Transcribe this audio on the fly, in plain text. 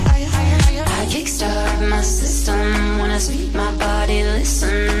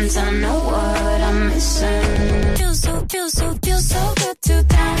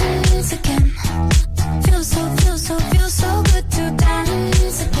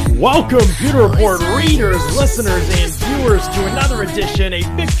Welcome, Pewter Report readers, listeners, and viewers to another edition, a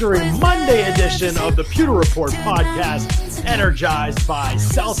Victory Monday edition of the Pewter Report podcast, energized by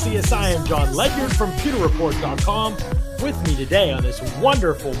Celsius. I am John Ledyard from PewterReport.com. With me today on this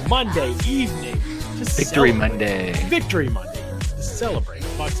wonderful Monday evening. Victory Monday. Victory Monday. To celebrate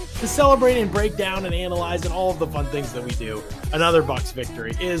Bucks, to celebrate and break down and analyze and all of the fun things that we do. Another Bucks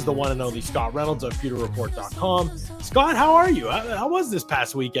victory is the one and only Scott Reynolds of PewterReport.com. Scott, how are you? How was this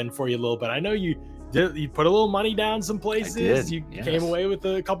past weekend for you a little bit? I know you put a little money down some places. You came away with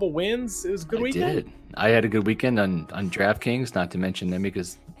a couple wins. It was a good weekend. I had a good weekend on DraftKings, not to mention them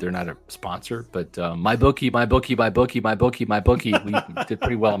because they're not a sponsor, but my bookie. We did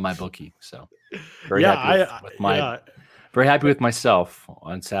pretty well on my bookie. So very happy with myself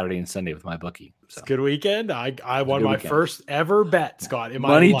on Saturday and Sunday with my bookie. So. It's a good weekend. I won my first ever bet, Scott, in my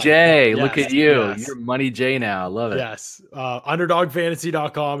Money life. J, Yes, look at you. yes. You're Money J now. I love it. Yes.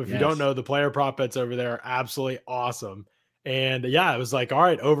 Underdogfantasy.com. If you Yes. don't know, the player prop bets over there are absolutely awesome. And yeah, it was like, all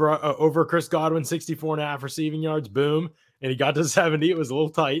right, over Chris Godwin, 64.5 receiving yards. Boom. And he got to 70. It was a little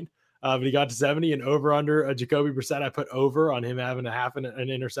tight, but he got to 70 and over under Jacoby Brissett. I put over on him having an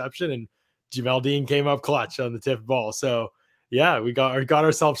interception, and Jamel Dean came up clutch on the tip ball. So yeah, we got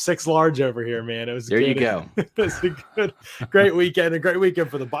ourselves 6 large over here, man. It was There good. you go. It was a great weekend. A great weekend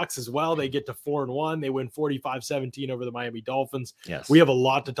for the Bucks as well. They get to 4-1. They win 45-17 over the Miami Dolphins. Yes. We have a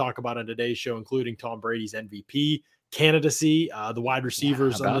lot to talk about on today's show, including Tom Brady's MVP candidacy, the wide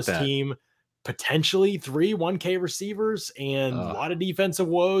receivers on this team, potentially 3 1K receivers, and a lot of defensive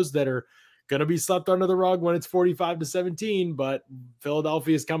woes that are going to be swept under the rug when it's 45-17. But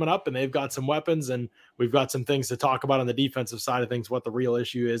Philadelphia is coming up, and they've got some weapons, and we've got some things to talk about on the defensive side of things, what the real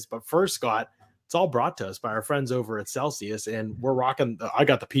issue is. But first, Scott, it's all brought to us by our friends over at Celsius, and we're rocking. I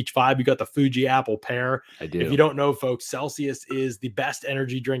got the Peach Vibe. You got the Fuji Apple Pear. I do. If you don't know, folks, Celsius is the best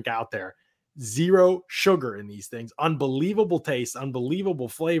energy drink out there. 0 sugar in these things, unbelievable taste, unbelievable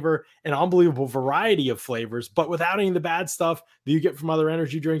flavor, and unbelievable variety of flavors, but without any of the bad stuff that you get from other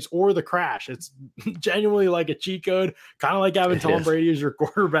energy drinks or the crash. It's genuinely like a cheat code, kind of like having Tom Brady as your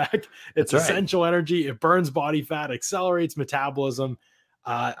quarterback. It's essential energy. It burns body fat, accelerates metabolism.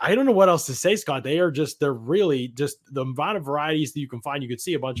 I don't know what else to say, Scott. They're really just the amount of varieties that you can find. You can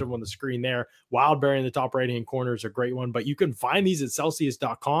see a bunch of them on the screen there. Wildberry in the top right-hand corner is a great one, but you can find these at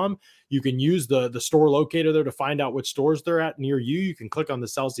Celsius.com. You can use the store locator there to find out which stores they're at near you. You can click on the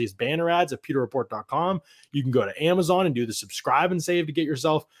Celsius banner ads at PewterReport.com. You can go to Amazon and do the subscribe and save to get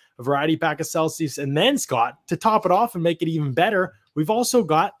yourself a variety pack of Celsius. And then, Scott, to top it off and make it even better, we've also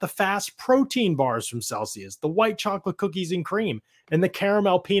got the fast protein bars from Celsius, the white chocolate cookies and cream, and the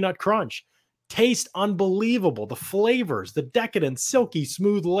caramel peanut crunch. Taste unbelievable. The flavors, the decadent, silky,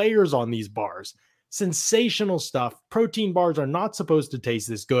 smooth layers on these bars. Sensational stuff. Protein bars are not supposed to taste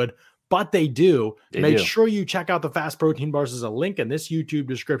this good, but they do. Make sure you check out the fast protein bars. There's a link in this YouTube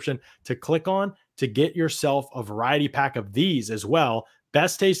description to click on to get yourself a variety pack of these as well.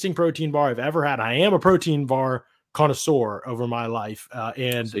 Best tasting protein bar I've ever had. I am a protein bar connoisseur over my life,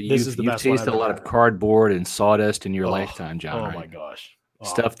 and so this is the best one. You've tasted a lot of cardboard and sawdust in your lifetime, John. Oh my gosh.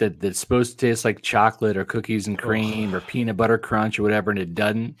 Stuff that's supposed to taste like chocolate or cookies and cream or peanut butter crunch or whatever, and it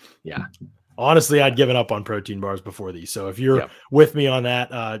doesn't. Yeah. Honestly, I'd given up on protein bars before these. So if you're with me on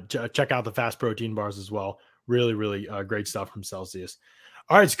that, check out the fast protein bars as well. Really, really great stuff from Celsius.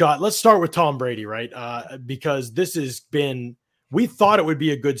 All right, Scott, let's start with Tom Brady, right? Because this has been, we thought it would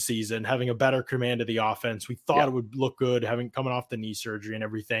be a good season, having a better command of the offense. We thought it would look good, coming off the knee surgery and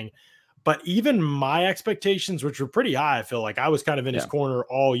everything. But even my expectations, which were pretty high, I feel like I was kind of in his corner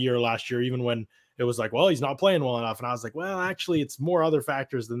all year last year, even when it was like, well, he's not playing well enough. And I was like, well, actually, it's more other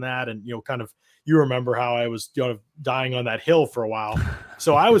factors than that. And, you remember how I was dying on that hill for a while.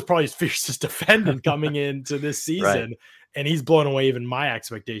 So I was probably his fiercest defendant coming into this season. Right. And he's blown away even my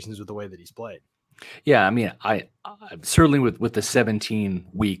expectations with the way that he's played. Yeah, I mean, I certainly with the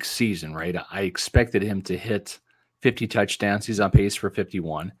 17-week season, right? I expected him to hit 50 touchdowns. He's on pace for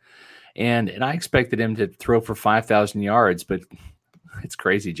 51. And I expected him to throw for 5,000 yards, but it's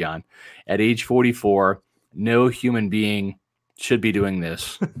crazy, John. At age 44, no human being should be doing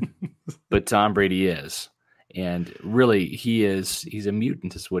this, but Tom Brady is. And really, he's a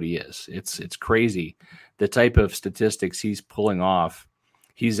mutant is what he is. It's crazy. The type of statistics he's pulling off.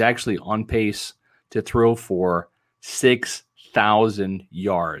 He's actually on pace to throw for 6,000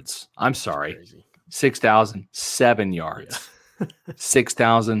 yards. I'm sorry, 6,007 yards.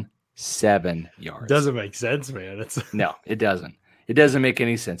 6,007 yards. Doesn't make sense, man. No, it doesn't. It doesn't make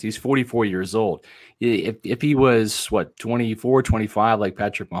any sense. He's 44 years old. If he was, 24, 25, like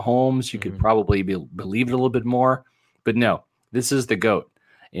Patrick Mahomes, you could probably believe it a little bit more. But no, this is the GOAT.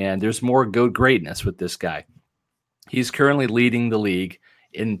 And there's more GOAT greatness with this guy. He's currently leading the league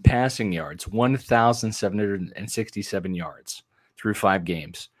in passing yards, 1,767 yards through 5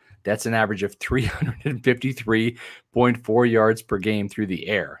 games. That's an average of 353.4 yards per game through the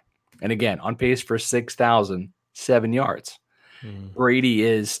air. And again, on pace for 6,007 yards. Brady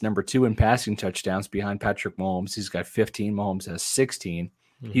is number 2 in passing touchdowns behind Patrick Mahomes. He's got 15. Mahomes has 16.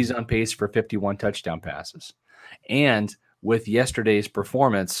 He's on pace for 51 touchdown passes. And with yesterday's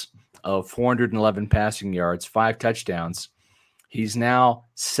performance of 411 passing yards, 5 touchdowns, he's now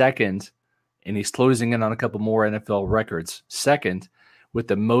second, and he's closing in on a couple more NFL records. Second with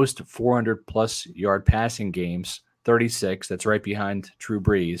the most 400-plus yard passing games, 36. That's right behind Drew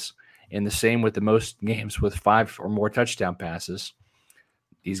Brees. And the same with the most games with 5 or more touchdown passes.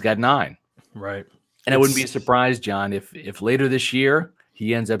 He's got 9. Right. And I wouldn't be surprised, John, if later this year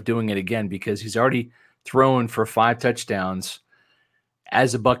he ends up doing it again, because he's already thrown for 5 touchdowns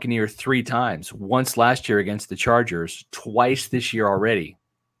as a Buccaneer 3 times. Once last year against the Chargers, twice this year already.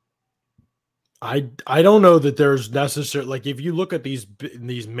 I don't know that there's necessarily, like, if you look at these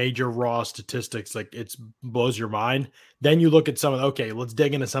major raw statistics, like, it blows your mind. Then you look at some of let's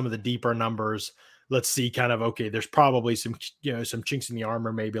dig into some of the deeper numbers. Let's see kind of, there's probably some chinks in the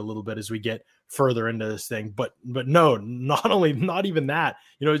armor, maybe a little bit as we get further into this thing. But no, not even that,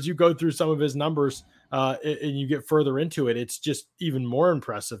 as you go through some of his numbers and you get further into it, it's just even more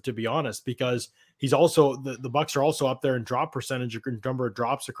impressive, to be honest, because he's also, the Bucs are also up there in drop percentage, number of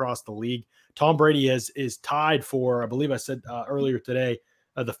drops across the league. Tom Brady is tied for, I believe I said earlier today,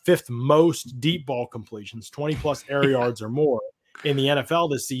 the 5th most deep ball completions, 20 plus air yards or more in the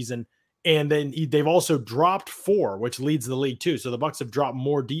NFL this season. And then they've also dropped 4, which leads the league too. So the Bucs have dropped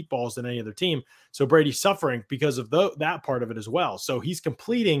more deep balls than any other team. So Brady's suffering because of that part of it as well. So he's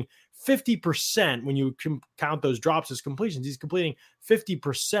completing 50% when you count those drops as completions. He's completing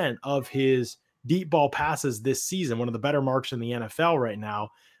 50% of his deep ball passes this season, one of the better marks in the NFL right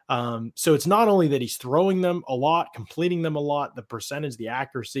now. So it's not only that he's throwing them a lot, completing them a lot, the percentage, the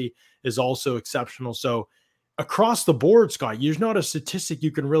accuracy is also exceptional. So across the board, Scott, there's not a statistic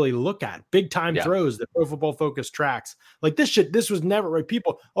you can really look at. Big time throws that Pro Football Focus tracks. Like this was never right.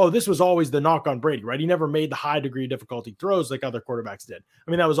 People, this was always the knock on Brady, right? He never made the high degree of difficulty throws like other quarterbacks did.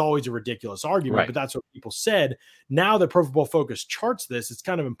 I mean, that was always a ridiculous argument, but that's what people said. Now that Pro Football Focus charts this, it's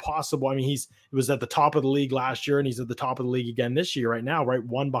kind of impossible. I mean, it was at the top of the league last year, and he's at the top of the league again this year right now, right?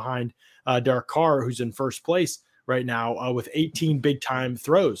 One behind Derek Carr, who's in first place right now with 18 big time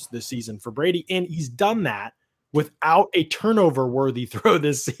throws this season for Brady. And he's done that without a turnover-worthy throw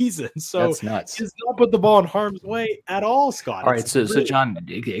this season. So that's nuts. He's not put the ball in harm's way at all, Scott. All right, so John,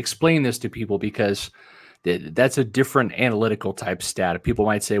 explain this to people, because that's a different analytical type stat. People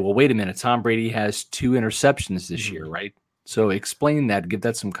might say, well, wait a minute, Tom Brady has 2 interceptions this year, right? So explain that, give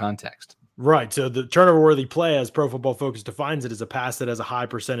that some context. Right. So the turnover-worthy play, as Pro Football Focus defines it, is a pass that has a high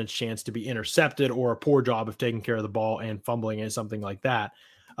percentage chance to be intercepted or a poor job of taking care of the ball and fumbling it, something like that.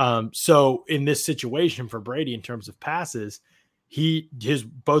 So in this situation for Brady, in terms of passes,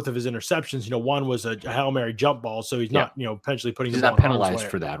 both of his interceptions, one was a Hail Mary jump ball. So he's not, potentially putting, he's not penalized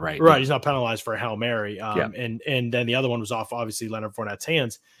for that, right? Right. He's not penalized for a Hail Mary. And then the other one was off, obviously, Leonard Fournette's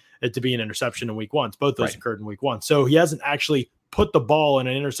hands to be an interception in week 1. Both those occurred in week 1. So he hasn't actually put the ball in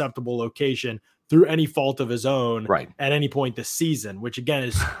an interceptable location through any fault of his own at any point this season, which again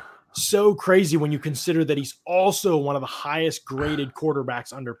is so crazy when you consider that he's also one of the highest graded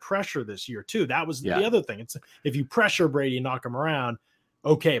quarterbacks under pressure this year too. That was the other thing. It's if you pressure Brady and knock him around,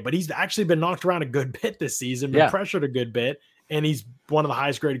 okay, but he's actually been knocked around a good bit this season, been pressured a good bit, and he's one of the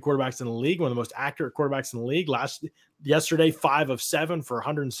highest graded quarterbacks in the league, one of the most accurate quarterbacks in the league. Yesterday, 5 of 7 for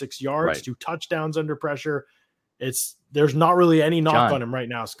 106 yards, 2 touchdowns under pressure. There's not really any knock on him right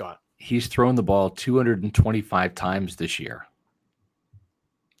now, Scott. He's thrown the ball 225 times this year.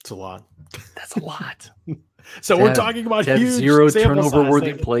 It's a lot. That's a lot. So we're talking about huge 0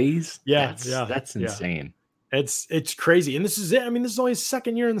 turnover-worthy plays. That's insane. It's crazy, and this is it. I mean, this is only his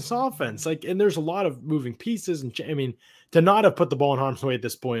second year in this offense. And there's a lot of moving pieces, and I mean, to not have put the ball in harm's way at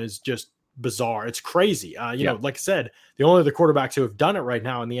this point is just bizarre. It's crazy. Like I said, the only other quarterbacks who have done it right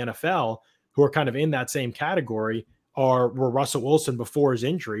now in the NFL who are kind of in that same category were Russell Wilson before his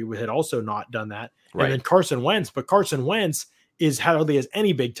injury, who had also not done that, and then Carson Wentz. But Carson Wentz hardly has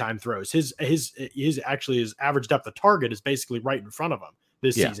any big time throws. His average depth of target is basically right in front of him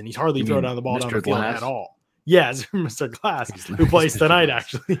this season. He's hardly thrown down the ball down the field at all. Yes, Mr. Glass, who plays tonight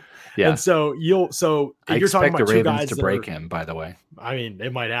actually. And so you're talking about the two guys to break him, by the way. I mean,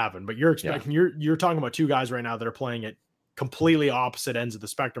 it might happen, but you're expecting you're talking about 2 guys right now that are playing at completely opposite ends of the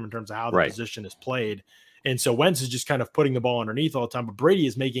spectrum in terms of how the position is played. And so Wentz is just kind of putting the ball underneath all the time. But Brady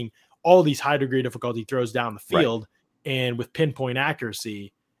is making all these high degree difficulty throws down the field and with pinpoint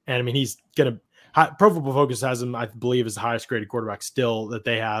accuracy. And I mean, he's going to, Pro Football Focus has him, I believe, is the highest graded quarterback still that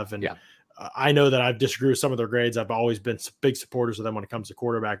they have. And I know that I've disagreed with some of their grades. I've always been big supporters of them when it comes to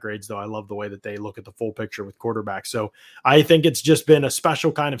quarterback grades, though I love the way that they look at the full picture with quarterbacks. So I think it's just been a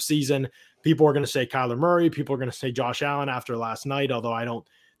special kind of season. People are going to say Kyler Murray. People are going to say Josh Allen after last night, although I don't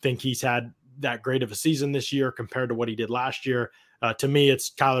think he's had that great of a season this year compared to what he did last year. To me,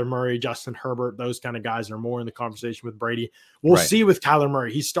 it's Kyler Murray, Justin Herbert. Those kind of guys are more in the conversation with Brady. We'll see with Kyler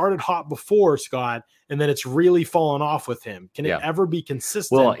Murray. He started hot before, Scott, and then it's really fallen off with him. Can it ever be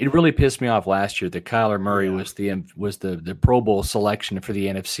consistent? Well, it really pissed me off last year that Kyler Murray was the Pro Bowl selection for the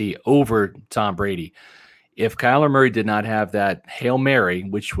NFC over Tom Brady. If Kyler Murray did not have that Hail Mary,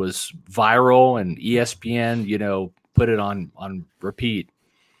 which was viral and ESPN, put it on repeat,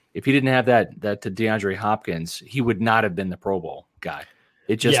 if he didn't have that to DeAndre Hopkins, he would not have been the Pro Bowl guy.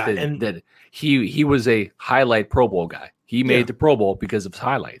 It just that he was a highlight Pro Bowl guy. He made the Pro Bowl because of his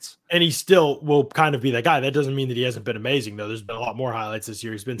highlights. And he still will kind of be that guy. That doesn't mean that he hasn't been amazing, though. There's been a lot more highlights this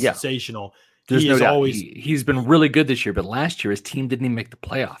year. He's been sensational. There's no doubt. He's been really good this year, but last year his team didn't even make the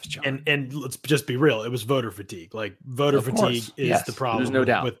playoffs, John. And let's just be real. It was voter fatigue. Like voter fatigue is the problem. There's no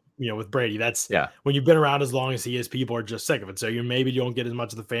doubt. With Brady. That's when you've been around as long as he is, people are just sick of it. So maybe you don't get as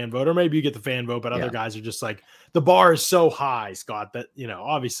much of the fan vote, or maybe you get the fan vote, but other guys are just like, the bar is so high, Scott, that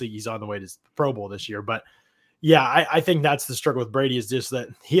obviously he's on the way to the Pro Bowl this year. But I think that's the struggle with Brady, is just that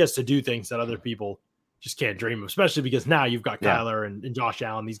he has to do things that other people just can't dream of, especially because now you've got Kyler and Josh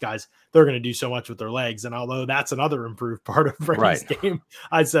Allen. These guys, they're going to do so much with their legs. And although that's another improved part of Brady's game,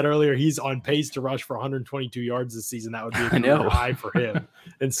 I said earlier, he's on pace to rush for 122 yards this season. That would be a career high for him.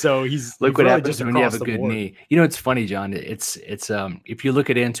 And so look what happens when you have a good knee. It's funny, John. It's if you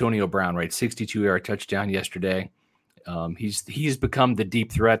look at Antonio Brown, right, 62-yard touchdown yesterday. He's become the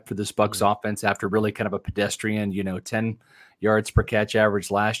deep threat for this Bucs offense after really kind of a pedestrian, 10 yards per catch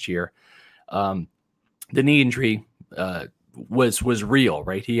average last year. The knee injury was real,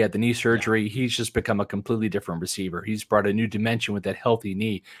 right? He had the knee surgery. He's just become a completely different receiver. He's brought a new dimension with that healthy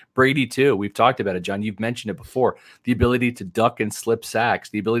knee. Brady, too. We've talked about it, John. You've mentioned it before. The ability to duck and slip sacks,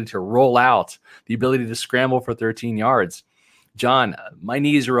 the ability to roll out, the ability to scramble for 13 yards. John, my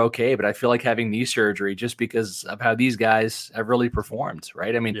knees are okay, but I feel like having knee surgery just because of how these guys have really performed,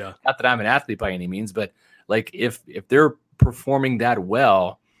 right? I mean, not that I'm an athlete by any means, but like if they're performing that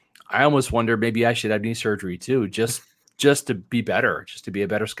well, I almost wonder maybe I should have knee surgery too, just to be better, just to be a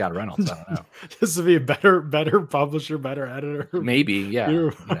better Scott Reynolds. I don't know. Just to be a better publisher, better editor. Maybe,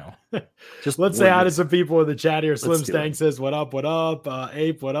 Just let's say hi to some people in the chat here. Slim Stank says, "What up? What up?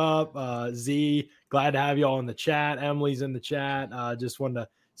 Ape, what up? Z, glad to have you all in the chat. Emily's in the chat. Just wanted to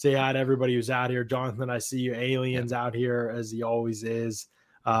say hi to everybody who's out here. Jonathan, I see you. Aliens out here as he always is.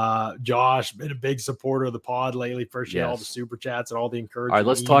 Josh, been a big supporter of the pod lately. Appreciate all the super chats and all the encouragement. All right,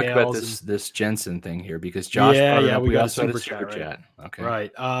 let's talk about this Jensen thing here, because Josh we also had a super chat. Okay.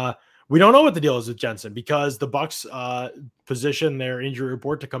 Right. We don't know what the deal is with Jensen, because the Bucs position their injury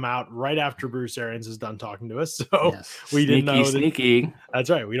report to come out right after Bruce Arians is done talking to us. So we didn't know sneaky.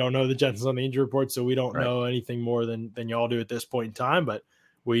 That's right. We don't know that Jensen's on the injury report, so we don't know anything more than y'all do at this point in time. But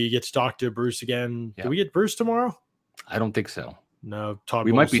we get to talk to Bruce again. Do we get Bruce tomorrow? I don't think so. No,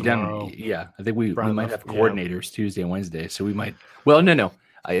 we might be tomorrow. done. Yeah, I think we might have coordinators Tuesday and Wednesday. So we might. Well, no.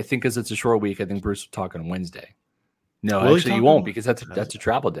 I think because it's a short week, I think Bruce will talk on Wednesday. No, actually, you won't, because that's a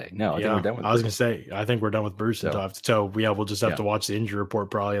travel day. No, I think we're done with. I was gonna say, I think we're done with Bruce. So we'll just have to watch the injury report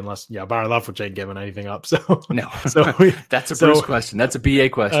probably, unless Byron Leftwich ain't giving anything up. So no, that's a Bruce question. That's a BA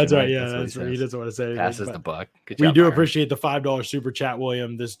question. That's right. Yeah, that's right. He doesn't want to say anything. Passes the buck. Good job, we do Byron. Appreciate the $5 super chat,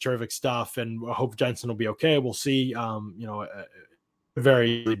 William. This is terrific stuff, and I hope Jensen will be okay. We'll see.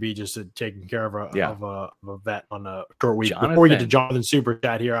 Very easily be just taking care of a vet on a short week. Jonathan. Before we get to Jonathan's super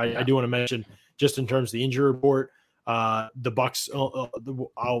chat here, I do want to mention, just in terms of the injury report, the Bucs.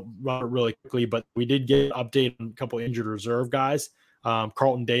 I'll run it really quickly, but we did get an update on a couple injured reserve guys.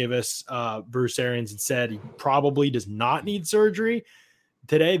 Carlton Davis, Bruce Arians had said he probably does not need surgery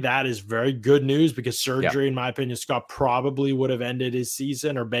today. That is very good news, because surgery, in my opinion, Scott, probably would have ended his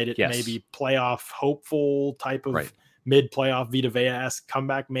season or made it maybe playoff hopeful type of mid-playoff Vita Vea-esque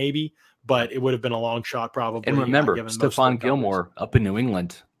comeback maybe, but it would have been a long shot probably. And remember, Stephon Gilmore up in New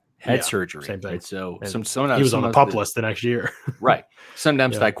England had surgery. Same thing. Right? So he was on the PUP list the next year. Right.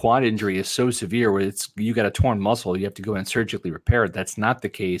 Sometimes that quad injury is so severe where you got a torn muscle, you have to go and surgically repair it. That's not the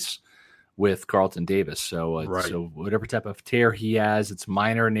case with Carlton Davis. So whatever type of tear he has, it's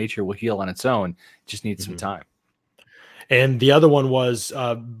minor in nature, will heal on its own. It just needs some time. And the other one was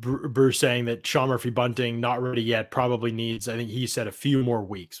Bruce saying that Sean Murphy-Bunting not ready yet, probably needs, I think he said a few more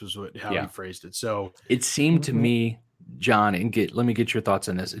weeks was how he phrased it. So it seemed to me, John, and let me get your thoughts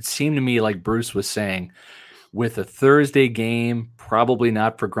on this. It seemed to me like Bruce was saying, with a Thursday game, probably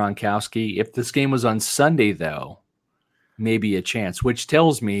not for Gronkowski. If this game was on Sunday, though, maybe a chance, which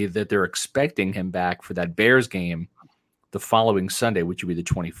tells me that they're expecting him back for that Bears game the following Sunday, which would be the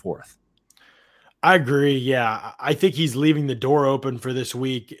 24th. I agree. Yeah. I think he's leaving the door open for this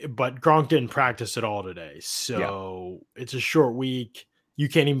week, but Gronk didn't practice at all today. So it's a short week. You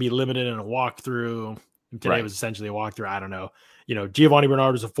can't even be limited in a walkthrough. Today was essentially a walkthrough. I don't know. Giovanni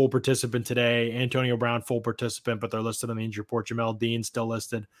Bernard is a full participant today. Antonio Brown, full participant, but they're listed on the injury report. Jamel Dean still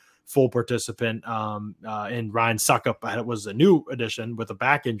listed, full participant. And Ryan Suckup was a new addition with a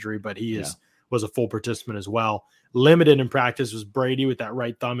back injury, but he was a full participant as well. Limited in practice was Brady with that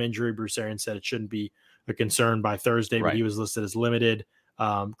right thumb injury. Bruce Arians said it shouldn't be a concern by Thursday, but he was listed as limited.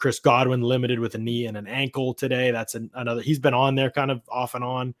 Chris Godwin limited with a knee and an ankle today. That's another. He's been on there kind of off and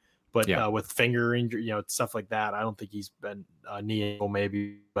on, but with finger injury, stuff like that. I don't think he's been knee ankle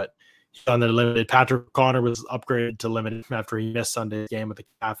maybe, but he's on there limited. Patrick Connor was upgraded to limited after he missed Sunday's game with a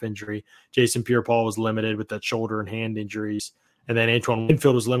calf injury. Jason Pierre-Paul was limited with that shoulder and hand injuries. And then Antoine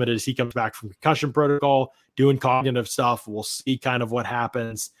Winfield was limited as he comes back from concussion protocol, doing cognitive stuff. We'll see kind of what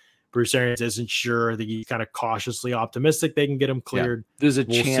happens. Bruce Arians isn't sure. I think he's kind of cautiously optimistic they can get him cleared. There's a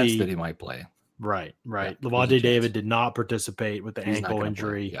chance that he might play. Right. Levante David did not participate with the ankle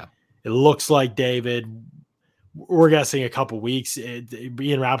injury. It looks like David, we're guessing a couple weeks.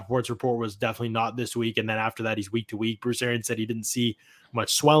 Ian Rappaport's report was definitely not this week. And then after that, he's week to week. Bruce Arians said he didn't see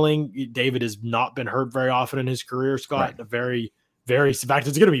much swelling. David has not been hurt very often in his career, Scott. In fact,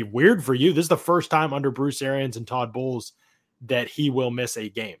 it's going to be weird for you. This is the first time under Bruce Arians and Todd Bowles that he will miss a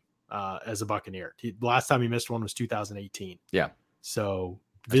game as a Buccaneer. The last time he missed one was 2018. Yeah. So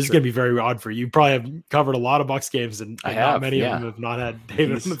this is going to be very odd for you. You probably have covered a lot of Bucs games, and not many of them have not had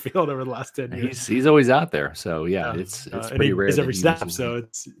David on the field over the last 10 years. He's always out there. So it's pretty rare. It's every snap. So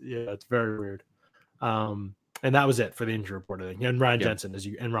it's very weird. And that was it for the injury report, I think. And Ryan Jensen,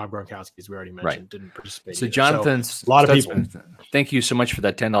 and Rob Gronkowski, as we already mentioned, didn't participate. So either. Jonathan's a lot of people. Thank you so much for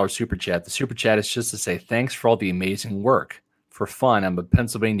that $10 super chat. The super chat is just to say thanks for all the amazing work. For fun, I'm a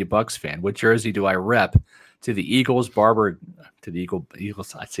Pennsylvania Bucks fan. What jersey do I rep? To the Eagles, Barber. To the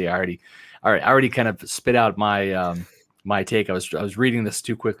Eagles. I'd say I already kind of spit out my take. I was reading this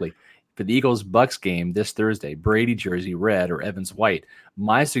too quickly. For the Eagles Bucks game this Thursday, Brady jersey red or Evans white.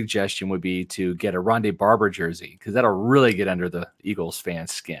 My suggestion would be to get a Rondé Barber jersey because that'll really get under the Eagles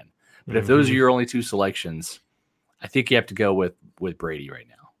fans' skin. But if those are your only two selections, I think you have to go with Brady right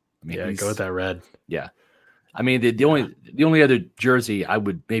now. I mean, go with that red. Yeah, I mean the only other jersey I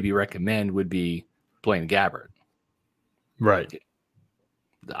would maybe recommend would be Blaine Gabbert. Right.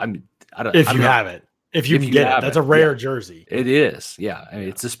 I don't. If you have it. If you can get it, that's a rare jersey. It is, yeah. I mean,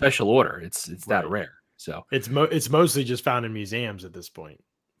 it's a special order. It's that rare. So it's mostly just found in museums at this point.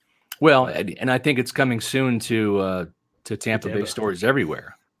 Well, and I think it's coming soon to Tampa Bay stores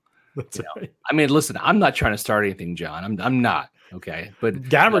everywhere. That's right. I mean, listen, I'm not trying to start anything, John. I'm not. Okay, but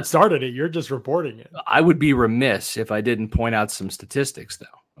Gabbert started it. You're just reporting it. I would be remiss if I didn't point out some statistics, though.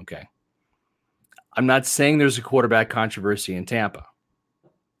 Okay, I'm not saying there's a quarterback controversy in Tampa.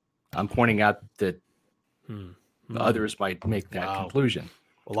 I'm pointing out that others might make that conclusion.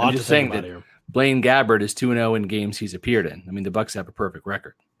 I'm just saying that here. Blaine Gabbert is 2-0 in games he's appeared in. I mean, the Bucs have a perfect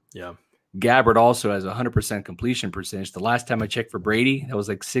record. Yeah. Gabbert also has 100% completion percentage. The last time I checked for Brady, that was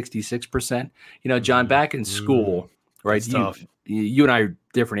like 66%. John, back in school, right? You and I are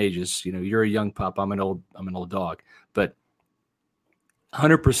different ages. You're a young pup. I'm an old dog. But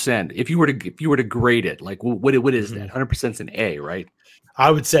 100%. If you were to grade it, like what is that? 100% is an A, right? I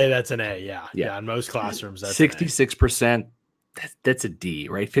would say that's an A. Yeah. In most classrooms, that's 66%. That's a D,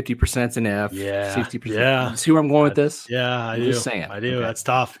 right? 50% is an F. Yeah. 60%. Yeah. See where I'm going with this? Yeah, I'm just saying. I do. Okay. That's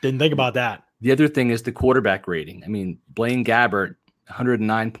tough. Didn't think about that. The other thing is the quarterback rating. I mean, Blaine Gabbert,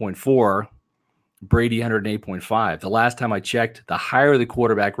 109.4, Brady, 108.5. The last time I checked, the higher the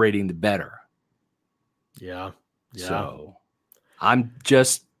quarterback rating, the better. Yeah. So I'm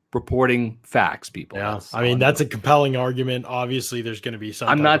just reporting facts, people. Yeah. I mean, that's a compelling argument. Obviously, there's going to be some.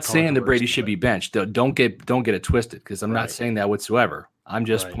 I'm not saying that Brady should be benched. Don't get it twisted, because I'm not saying that whatsoever. I'm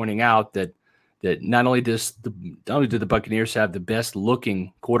just pointing out that not only do the Buccaneers have the best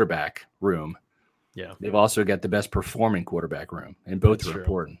looking quarterback room, they've also got the best performing quarterback room, and both are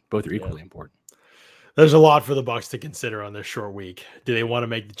important. Both are equally important. There's a lot for the Bucs to consider on this short week. Do they want to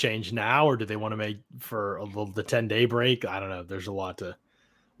make the change now, or do they want to make for the 10-day break? I don't know. There's a lot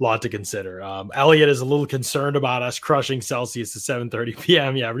lot to consider. Elliot is a little concerned about us crushing Celsius at 7:30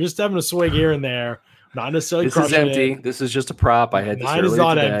 p.m. Yeah, we're just having a swig here and there. Not necessarily. This is empty. This is just a prop. I had this mine is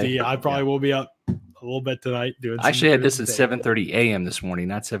not today. empty. I probably will be up a little bit tonight doing. I actually had this at 7:30 a.m. this morning,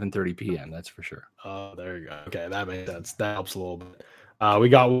 not 7:30 p.m. That's for sure. Oh, there you go. Okay, that makes sense. That helps a little bit. We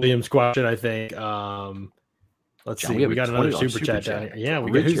got William's question, I think. Let's see. We got another super chat down here. Yeah,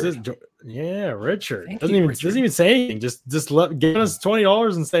 we got who's this? Yeah, Richard. Doesn't even say anything. Just giving us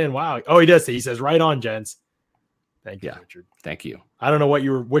 $20 and saying, "Wow." Oh, he does. He says, "Right on, gents." Thank you, Richard. Thank you. I don't know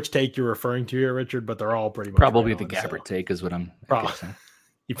which take you're referring to here, Richard, but they're all pretty much probably right the Gabbert take is what I'm guessing.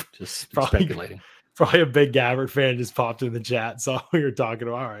 Just speculating. Probably a big Gabbert fan just popped in the chat, saw we were talking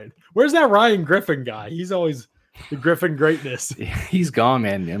about. All right, where's that Ryan Griffin guy? He's always the Griffin greatness. He's gone,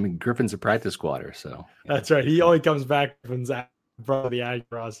 man. I mean, Griffin's a practice squatter, so that's right. He only comes back from the Ag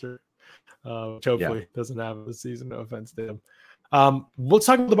roster, which hopefully doesn't have this season. No offense to him. Let's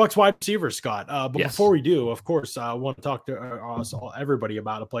talk about the Bucs wide receivers, Scott. But before we do, of course, I want to talk to everybody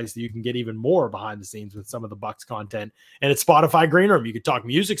about a place that you can get even more behind the scenes with some of the Bucs content. And it's Spotify Green Room. You can talk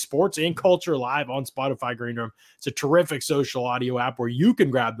music, sports, and culture live on Spotify Green Room. It's a terrific social audio app where you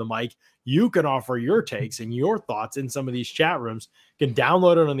can grab the mic. You can offer your takes and your thoughts in some of these chat rooms. You can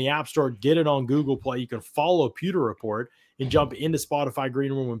download it on the App Store, get it on Google Play. You can follow Pewter Report and jump into Spotify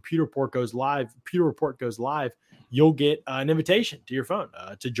Green Room when Pewter Report goes live. You'll get an invitation to your phone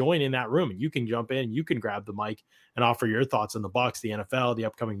to join in that room, and you can jump in, you can grab the mic and offer your thoughts on the Bucs, the NFL, the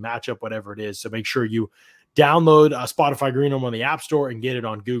upcoming matchup, whatever it is. So make sure you download Spotify Green Room on the App Store and get it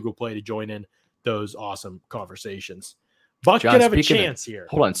on Google Play to join in those awesome conversations. Bucs could have a chance here.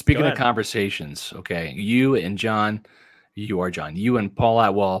 Hold on. Speaking of conversations, okay, you and Paul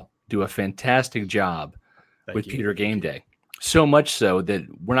Atwell do a fantastic job with Pewter Game Day. So much so that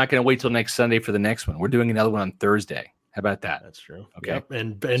we're not going to wait till next Sunday for the next one. We're doing another one on Thursday. How about that? That's true. Okay. Yep.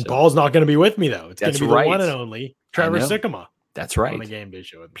 And Paul's not going to be with me, though. It's going to be the one and only Trevor Sikkema. That's right. On the game day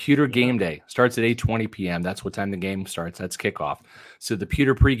show. Pewter Game Day starts at 8:20 p.m. That's what time the game starts. That's kickoff. So the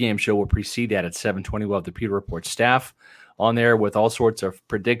Pewter pregame show will precede that at 7:20. We'll have the Pewter Report staff on there with all sorts of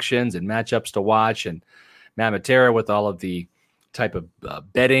predictions and matchups to watch, and Matt Matera with all of the type of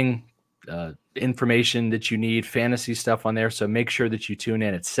betting information that you need, fantasy stuff on there. So make sure that you tune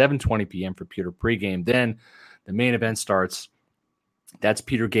in at 7:20 p.m. for Pewter pregame. Then the main event starts. That's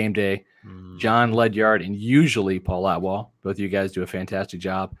Pewter Game Day. John Ledyard and usually Paul Atwell. Both of you guys do a fantastic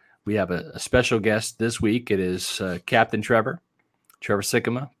job. We have a special guest this week. It is Captain Trevor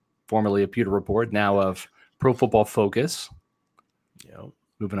Sikkema, formerly of Pewter Report, now of Pro Football Focus.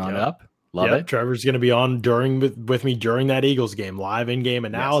 Moving on up. Love it. Trevor's going to be on with me during that Eagles game, live in-game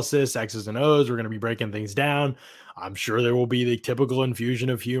analysis, X's and O's. We're going to be breaking things down. I'm sure there will be the typical infusion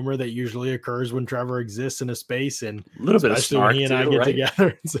of humor that usually occurs when Trevor exists in a space, and a little bit of snark. He and I get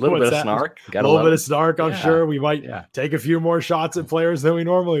together. So a little bit of snark. A little bit of snark. I'm sure we might take a few more shots at players than we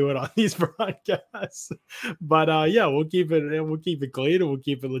normally would on these broadcasts. But we'll keep it clean and we'll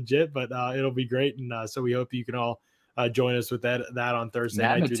keep it legit. But it'll be great, and so we hope you can all join us with that on Thursday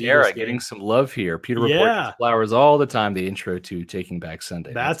night. Matt Matera getting some love here. Pewter Report flowers all the time. The intro to Taking Back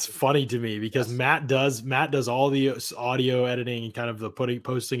Sunday. That's funny to me because Matt does all the audio editing and kind of the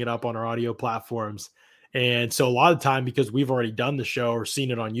posting it up on our audio platforms. And so a lot of time, because we've already done the show or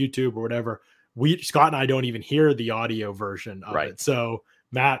seen it on YouTube or whatever, Scott and I don't even hear the audio version of it. So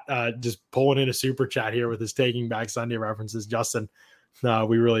Matt just pulling in a super chat here with his Taking Back Sunday references. Justin,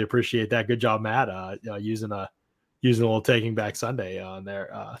 we really appreciate that. Good job, Matt, using a little Taking Back Sunday on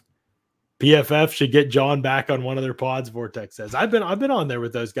there. PFF should get John back on one of their pods. Vortex says, I've been on there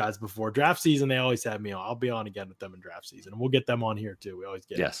with those guys before. Draft season, they always have me on. I'll be on again with them in draft season, and we'll get them on here too. We always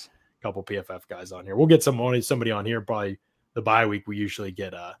get a couple PFF guys on here. We'll get somebody on here probably the bye week. We usually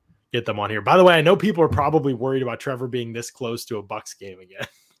get them on here. By the way, I know people are probably worried about Trevor being this close to a Bucs game again.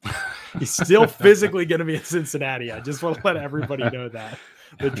 He's still physically going to be in Cincinnati. I just want to let everybody know that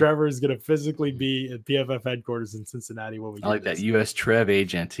Trevor is going to physically be at PFF headquarters in Cincinnati when we. I like that U.S. Trev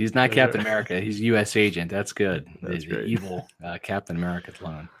agent. He's not Captain America. He's U.S. agent. That's good. That's the evil Captain America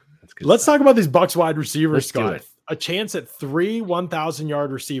clone. That's good. Let's talk about these Bucs wide receivers, Scott. A chance at 3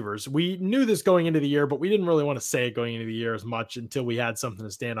 1,000-yard receivers. We knew this going into the year, but we didn't really want to say it going into the year as much until we had something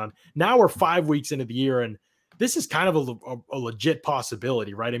to stand on. Now we're 5 weeks into the year, and this is kind of a legit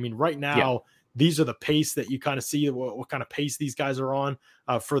possibility, right? I mean, right now, these are the pace that you kind of see what kind of pace these guys are on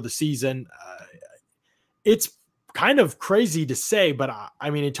for the season. It's kind of crazy to say, but I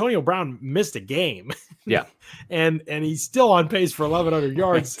mean, Antonio Brown missed a game. Yeah. and he's still on pace for 1,100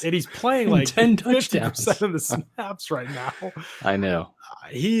 yards, and he's playing like 10 touchdowns 50% of the snaps right now. I know.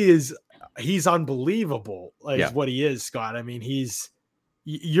 He's unbelievable, what he is, Scott. I mean, he's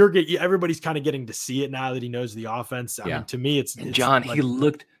everybody's kind of getting to see it now that he knows the offense. I mean, to me, it's John, like, he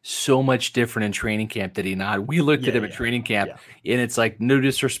looked so much different in training camp, did he not? We looked at him in training camp, and it's like, no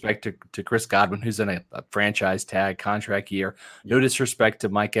disrespect to Chris Godwin, who's in a franchise tag contract year. No disrespect to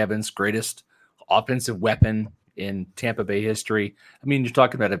Mike Evans, greatest offensive weapon in Tampa Bay history. I mean, you're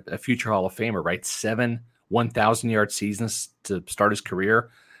talking about a future Hall of Famer, right? 7 1,000-yard seasons to start his career,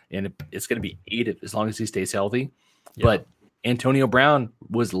 and it's going to be 8 as long as he stays healthy. Yeah. But Antonio Brown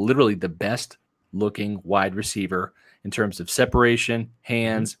was literally the best looking wide receiver in terms of separation,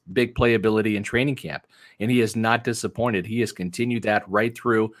 hands, big playability in training camp. And he has not disappointed. He has continued that right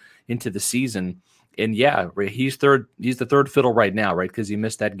through into the season. And he's the third fiddle right now, right? Because he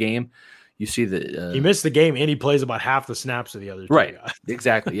missed that game. You see he missed the game and he plays about half the snaps of the other two right guys.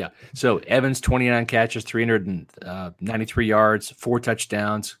 Exactly. Yeah. So Evans, 29 catches, 393 yards, 4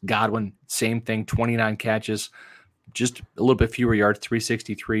 touchdowns. Godwin, same thing, 29 catches, just a little bit fewer yards,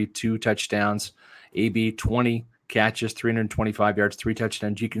 363, 2 touchdowns. AB, 20 catches, 325 yards, 3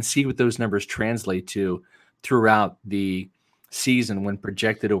 touchdowns. You can see what those numbers translate to throughout the season when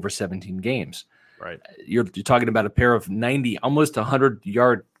projected over 17 games. Right. You're talking about a pair of 90, almost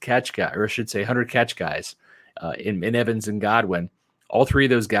 100-yard catch guy, or I should say 100 catch guys in Evans and Godwin. All three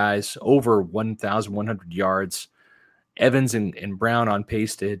of those guys over 1,100 yards. Evans and Brown on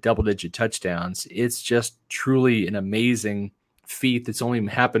pace to hit double-digit touchdowns. It's just truly an amazing feat that's only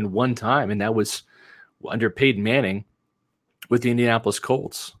happened one time, and that was under Peyton Manning with the Indianapolis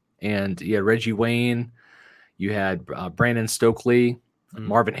Colts. And you had Reggie Wayne, you had Brandon Stokely,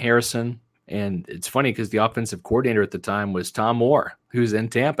 Marvin Harrison. And it's funny because the offensive coordinator at the time was Tom Moore, who's in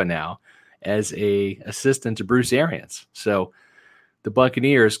Tampa now as a assistant to Bruce Arians. So the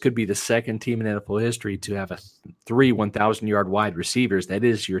Buccaneers could be the second team in NFL history to have 3 1,000-yard wide receivers. That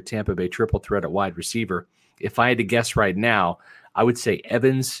is your Tampa Bay triple threat at wide receiver. If I had to guess right now, I would say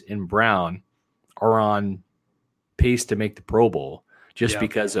Evans and Brown are on pace to make the Pro Bowl just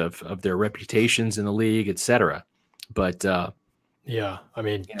because of their reputations in the league, et cetera. But I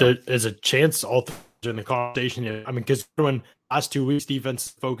mean, there is a chance all in the conversation. I mean, because when last 2 weeks defense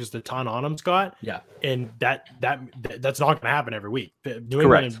focused a ton on him, Scott. Yeah, and that's not going to happen every week. New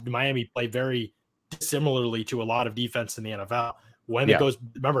England and Miami play very similarly to a lot of defense in the NFL. When it goes,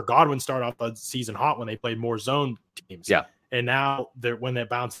 remember Godwin started off the season hot when they played more zone teams. Yeah, and now when the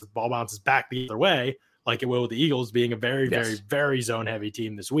ball bounces back the other way, like it will with the Eagles being a very, very, very zone heavy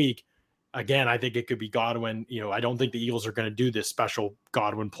team this week. Again, I think it could be Godwin. I don't think the Eagles are going to do this special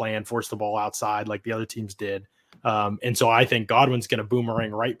Godwin plan, force the ball outside like the other teams did. And so I think Godwin's going to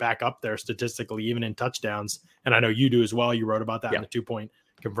boomerang right back up there statistically, even in touchdowns. And I know you do as well. You wrote about that in the 2-point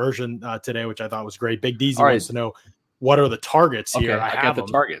conversion today, which I thought was great. Big DZ wants to know, what are the targets here? I got the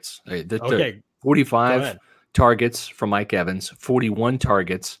targets. The 45 targets for Mike Evans, 41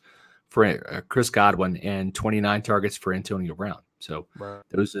 targets for Chris Godwin, and 29 targets for Antonio Brown. So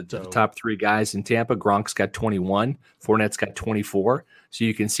those are the top 3 guys in Tampa. Gronk's got 21. Fournette's got 24. So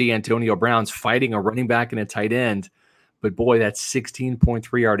you can see Antonio Brown's fighting a running back and a tight end. But, boy, that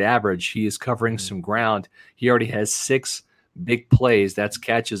 16.3-yard average, he is covering some ground. He already has 6 big plays. That's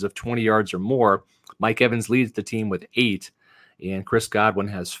catches of 20 yards or more. Mike Evans leads the team with 8, and Chris Godwin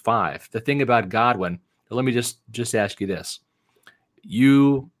has 5. The thing about Godwin, let me just ask you this.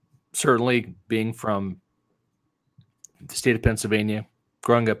 You certainly being from the state of Pennsylvania,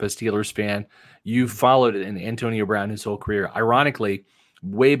 growing up a Steelers fan, you followed Antonio Brown his whole career. Ironically,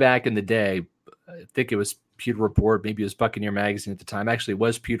 way back in the day, I think it was Pewter Report, maybe it was Buccaneer Magazine at the time. Actually, it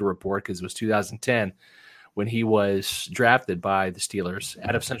was Pewter Report because it was 2010 when he was drafted by the Steelers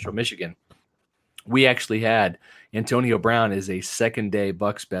out of Central Michigan. We actually had Antonio Brown as a second-day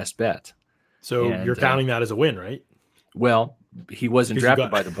Bucks best bet. So you're counting that as a win, right? Well, he wasn't drafted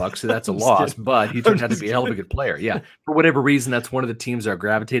by the Bucks, so that's a loss. But he turned out to be a hell of a good player. Yeah, for whatever reason, that's one of the teams I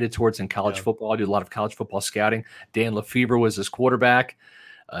gravitated towards in college football. I did a lot of college football scouting. Dan Lefebvre was his quarterback.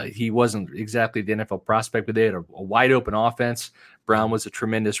 He wasn't exactly the NFL prospect, but they had a wide open offense. Brown was a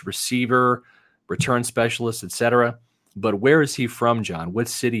tremendous receiver, return specialist, etc. But where is he from, John? What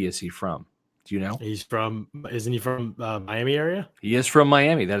city is he from? Do you know? Isn't he from Miami area? He is from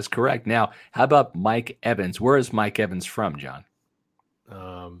Miami. That is correct. Now, how about Mike Evans? Where is Mike Evans from, John?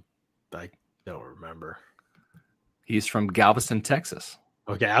 I don't remember. He's from Galveston, Texas.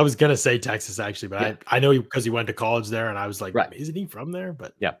 Okay, I was gonna say Texas actually, but I know because he went to college there, and I was like, isn't he from there?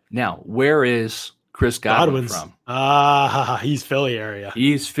 But Now, where is Chris Godwin from? He's Philly area.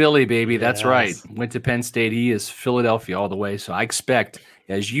 He's Philly, baby. That's right. Went to Penn State. He is Philadelphia all the way. So I expect,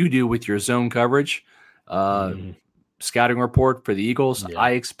 as you do with your zone coverage, scouting report for the Eagles,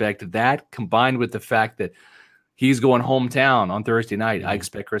 I expect that combined with the fact that he's going hometown on Thursday night. I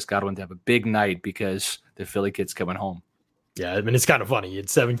expect Chris Godwin to have a big night because the Philly kid's coming home. Yeah, I mean, it's kind of funny. He had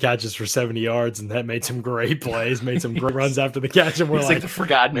 7 catches for 70 yards, and that made some great plays, made some great runs after the catch. And we're like the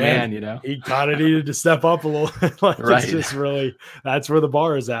forgotten man, he kind of needed to step up a little. Right. It's just really, that's where the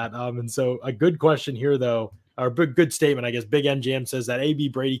bar is at. And so a good question here, though, or a good statement, I guess. Big MGM says that AB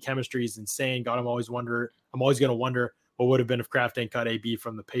Brady chemistry is insane. God, I'm always going to wonder what would have been if Kraft ain't cut AB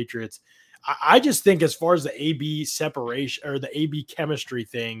from the Patriots. I just think as far as the AB separation or the AB chemistry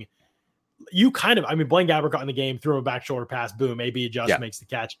thing, Blaine Gabbert got in the game, threw him a back shoulder pass, boom, AB adjusts, makes the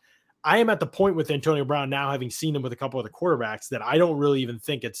catch. I am at the point with Antonio Brown now, having seen him with a couple of the quarterbacks, that I don't really even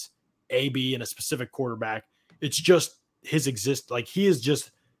think it's AB and a specific quarterback. It's just his he is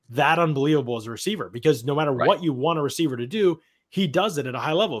just that unbelievable as a receiver, because no matter what you want a receiver to do, he does it at a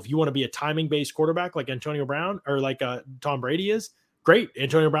high level. If you want to be a timing-based quarterback like Antonio Brown or like Tom Brady is, great.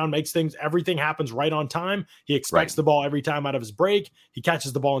 Antonio Brown makes everything happens right on time. He expects the ball every time out of his break. He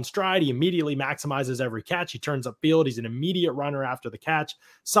catches the ball in stride. He immediately maximizes every catch. He turns upfield. He's an immediate runner after the catch.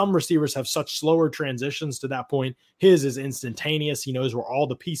 Some receivers have such slower transitions to that point. His is instantaneous. He knows where all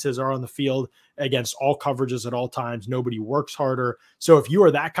the pieces are on the field against all coverages at all times. Nobody works harder. So if you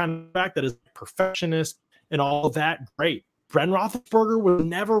are that kind of back that is a perfectionist and all of that, great. Ben Roethlisberger was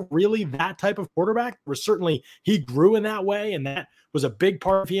never really that type of quarterback. Certainly he grew in that way, and that was a big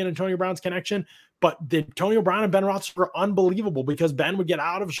part of he and Antonio Brown's connection. But the Antonio Brown and Ben Roethlisberger were unbelievable, because Ben would get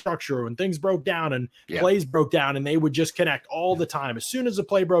out of structure when things broke down and plays broke down, and they would just connect all the time. As soon as the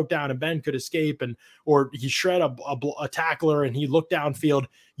play broke down and Ben could escape or he shred a tackler and he looked downfield,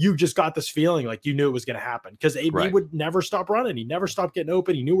 you just got this feeling like you knew it was going to happen, because AB would never stop running. He never stopped getting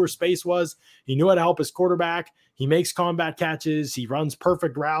open. He knew where space was. He knew how to help his quarterback. He makes combat catches. He runs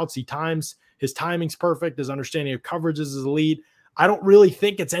perfect routes. His timing's perfect. His understanding of coverages is elite. I don't really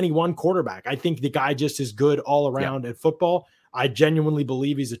think it's any one quarterback. I think the guy just is good all around at football. I genuinely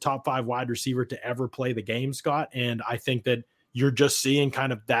believe he's a top 5 wide receiver to ever play the game, Scott. And I think that you're just seeing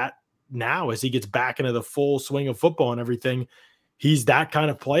kind of that now as he gets back into the full swing of football and everything. He's that kind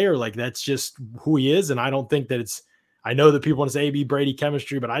of player. Like, that's just who he is. And I don't think that I know that people want to say AB Brady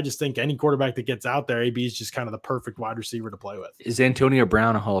chemistry, but I just think any quarterback that gets out there, AB is just kind of the perfect wide receiver to play with. Is Antonio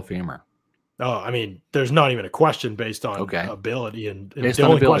Brown a Hall of Famer? Oh, I mean, there's not even a question based on ability, and the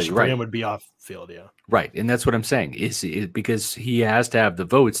only question for him would be off field. Yeah. Right. And that's what I'm saying is because he has to have the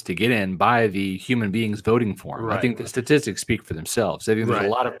votes to get in by the human beings voting for him. I think the statistics speak for themselves. I think there's a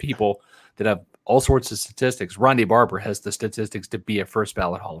lot of people that have all sorts of statistics. Ronde Barber has the statistics to be a first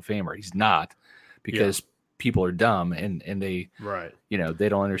ballot Hall of Famer. He's not, because people are dumb and they, they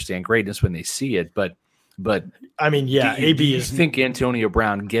don't understand greatness when they see it. But I mean, AB is. Think Antonio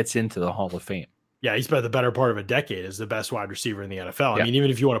Brown gets into the Hall of Fame? Yeah, he spent the better part of a decade as the best wide receiver in the NFL. I mean, even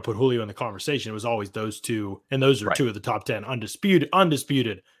if you want to put Julio in the conversation, it was always those two, and those are 2 of the top 10 undisputed.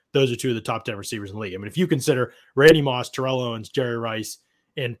 Those are 2 of the top 10 receivers in the league. I mean, if you consider Randy Moss, Terrell Owens, Jerry Rice,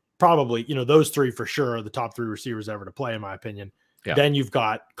 and probably those 3 for sure are the top 3 receivers ever to play, in my opinion. Yeah. Then you've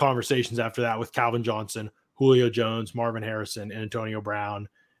got conversations after that with Calvin Johnson, Julio Jones, Marvin Harrison, and Antonio Brown.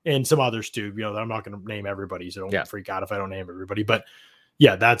 And some others too, I'm not going to name everybody, so don't freak out if I don't name everybody. But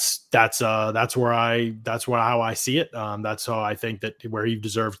yeah, that's how I see it. That's how I think that where he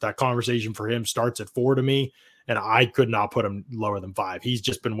deserves that conversation for him starts at 4 to me, and I could not put him lower than 5. He's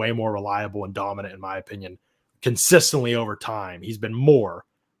just been way more reliable and dominant, in my opinion, consistently over time. He's been more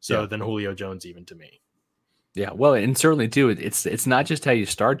so than Julio Jones, even to me. Yeah, well, and certainly too, it's not just how you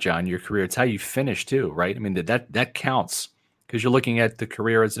start, John, your career; it's how you finish too, right? I mean, that counts, because you're looking at the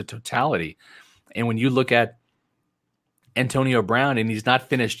career as a totality. And when you look at Antonio Brown, and he's not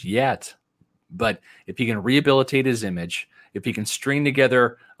finished yet, but if he can rehabilitate his image, if he can string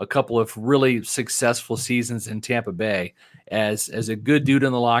together a couple of really successful seasons in Tampa Bay as a good dude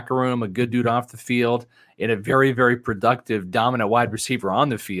in the locker room, a good dude off the field, and a very, very productive, dominant wide receiver on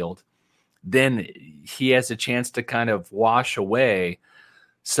the field, then he has a chance to kind of wash away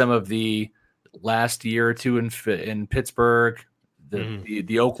some of the last year or 2 in Pittsburgh,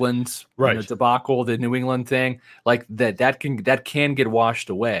 the Oakland debacle, the New England thing, like that can get washed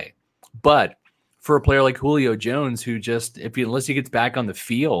away. But for a player like Julio Jones, who just unless he gets back on the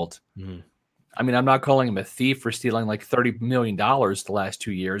field, I mean, I'm not calling him a thief for stealing like $30 million the last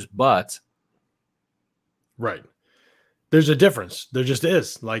 2 years, but there's a difference. There just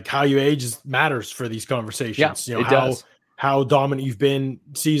is. Like, how you age matters for these conversations. Yeah, it does. How dominant you've been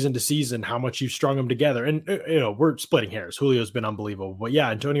season to season, how much you've strung them together. And, we're splitting hairs. Julio's been unbelievable. But yeah,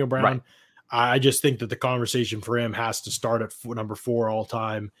 Antonio Brown, I just think that the conversation for him has to start at number 4 all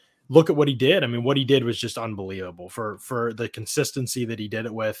time. Look at what he did. I mean, what he did was just unbelievable for the consistency that he did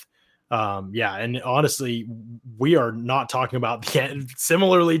it with. Yeah, and honestly, we are not talking about the end.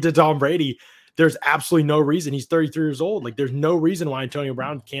 Similarly to Tom Brady, there's absolutely no reason. He's 33 years old. Like, there's no reason why Antonio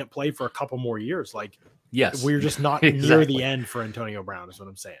Brown can't play for a couple more years. Like, yes, we're just not near the end for Antonio Brown, is what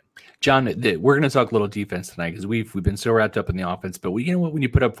I'm saying. John, we're going to talk a little defense tonight because we've been so wrapped up in the offense. But you know what? When you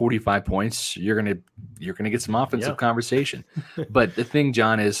put up 45 points, you're gonna get some offensive conversation. But the thing,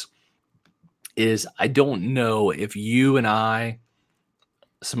 John, is I don't know if you and I,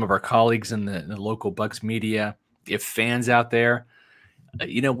 some of our colleagues in the local Bucks media, if fans out there,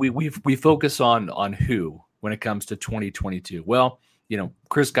 we focus on who when it comes to 2022. Well,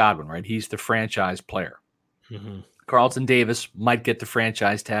 Chris Godwin, right? He's the franchise player. Mm-hmm. Carlton Davis might get the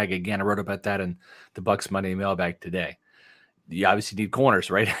franchise tag again. I wrote about that in the Bucks Monday mailbag today. You obviously need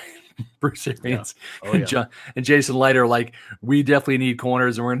corners, right? Bruce Arians and Jason Leiter, like, we definitely need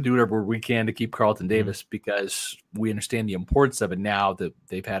corners, and we're going to do whatever we can to keep Carlton Davis because we understand the importance of it now that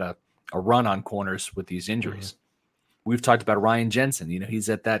they've had a run on corners with these injuries. We've talked about Ryan Jensen. He's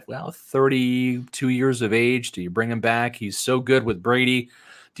at that, 32 years of age. Do you bring him back? He's so good with Brady.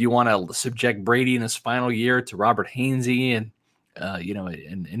 Do you want to subject Brady in his final year to Robert Hainsey and,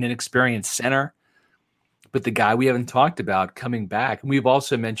 an inexperienced center? But the guy we haven't talked about coming back, and we've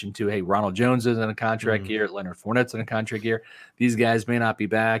also mentioned too, hey, Ronald Jones is in a contract year, Leonard Fournette's in a contract year. These guys may not be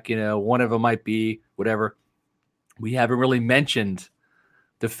back. One of them might be, whatever. We haven't really mentioned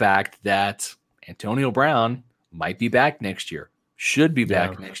the fact that Antonio Brown might be back next year, should be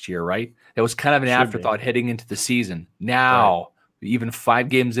back next year, right? That was kind of an afterthought heading into the season. Now, even 5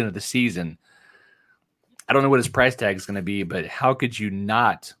 games into the season, I don't know what his price tag is going to be, but how could you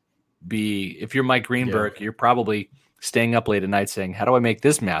not be, if you're Mike Greenberg, you're probably staying up late at night saying, how do I make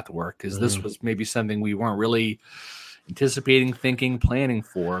this math work? Because this was maybe something we weren't really anticipating, thinking, planning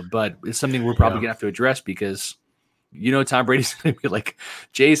for, but it's something we're probably going to have to address because Tom Brady's going to be like,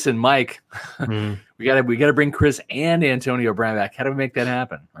 Jason, Mike, we got to bring Chris and Antonio Brown back. How do we make that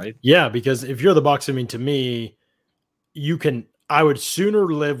happen, right? Yeah, because if you're the Bucs, I mean, to me, I would sooner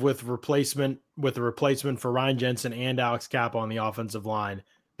live with a replacement for Ryan Jensen and Alex Kappa on the offensive line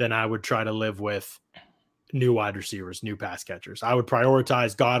than I would try to live with new wide receivers, new pass catchers. I would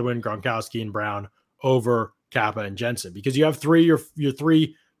prioritize Godwin, Gronkowski, and Brown over Kappa and Jensen because you have your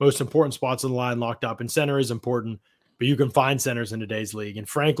 3 most important spots on the line locked up, and center is important, but you can find centers in today's league. And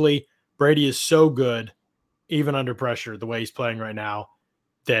frankly, Brady is so good, even under pressure, the way he's playing right now,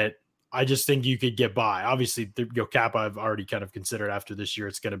 that I just think you could get by. Obviously, Kappa I've already kind of considered after this year.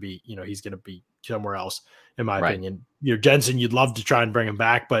 It's going to be, he's going to be somewhere else, in my opinion. Jensen, you'd love to try and bring him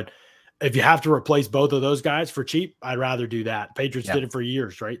back, but if you have to replace both of those guys for cheap, I'd rather do that. Patriots did it for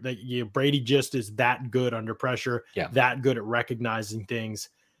years, right? Brady just is that good under pressure, that good at recognizing things.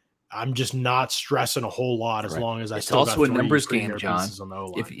 I'm just not stressing a whole lot as long as I still got 3 also a numbers game, John.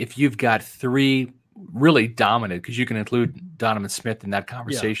 On if you've got 3 really dominant, because you can include Donovan Smith in that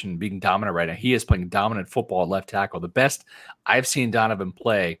conversation, being dominant right now. He is playing dominant football at left tackle. The best I've seen Donovan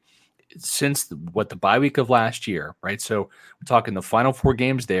play since the bye week of last year, right? So we're talking the final 4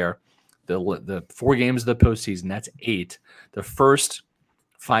 games there, the 4 games of the postseason, that's 8. The first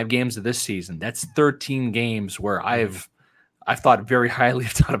 5 games of this season, that's 13 games where I've thought very highly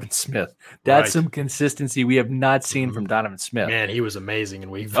of Donovan Smith. That's some consistency we have not seen from Donovan Smith. Man, he was amazing in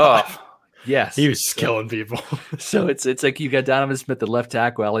week 5. Yes. He was killing people. So it's like you got Donovan Smith at left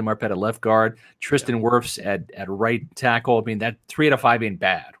tackle, Ali Marpet at left guard, Tristan Wirfs at right tackle. I mean, that 3 out of 5 ain't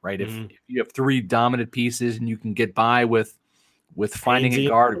bad, right? If you have 3 dominant pieces and you can get by with finding a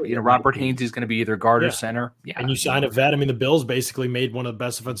guard, Robert Hainsey is going to be either guard or center. Yeah. And you sign a vet. I mean, the Bills basically made one of the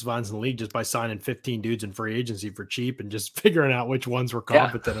best offensive lines in the league just by signing 15 dudes in free agency for cheap and just figuring out which ones were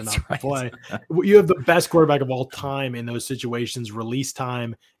competent enough to play. You have the best quarterback of all time in those situations. Release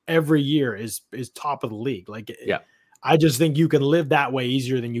time every year is top of the league. I just think you can live that way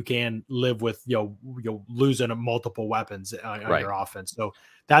easier than you can live with, losing multiple weapons on your offense. So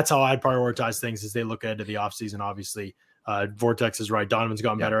that's how I'd prioritize things as they look ahead to the offseason, obviously. Vortex is right. Donovan's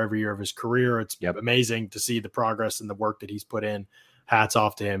gotten better every year of his career. It's amazing to see the progress and the work that he's put in. Hats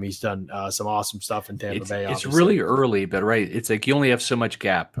off to him. He's done some awesome stuff in Tampa Bay. It's really early, but it's like you only have so much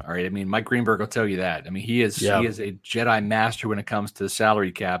gap. All right. I mean, Mike Greenberg will tell you that. I mean, he is a Jedi master when it comes to the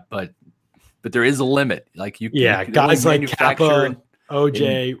salary cap, but there is a limit. Like you can guys like Kappa,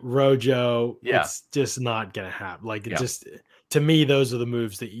 OJ, Rojo. It's just not going to happen. To me, those are the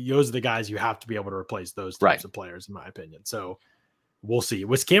moves those are the guys you have to be able to replace those types of players, in my opinion. So we'll see.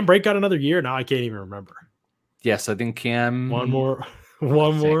 Was Cam Brake got another year? Now I can't even remember. Yes, I think Cam. One more.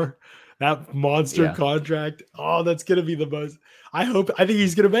 That monster contract. Oh, that's going to be the most. I think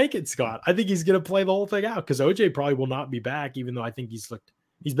he's going to make it, Scott. I think he's going to play the whole thing out because OJ probably will not be back, even though I think he's looked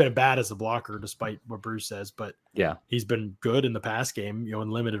He's been bad as a blocker, despite what Bruce says, but yeah, he's been good in the pass game, in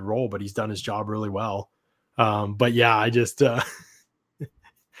limited role, but he's done his job really well. But yeah, I just a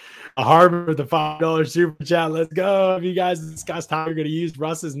Harbor with the $5 super chat. Let's go. If you guys discussed how you're going to use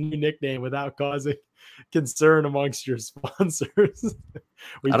Russ's new nickname without causing concern amongst your sponsors,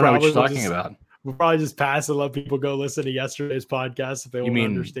 I don't know what you're talking about. We'll probably just pass and let people go listen to yesterday's podcast if they want to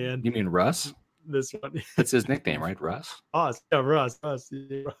understand. You mean Russ? This one. That's his nickname, right? Russ? Russ.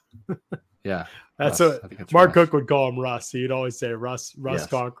 Yeah. That's Russ. What Mark Cook would call him Russ. He'd always say Russ yes.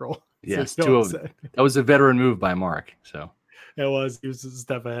 Cockrell. Yes. That was a veteran move by Mark. So it was. He was a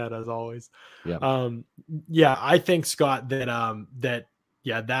step ahead as always. Yeah. Yeah, I think, Scott, that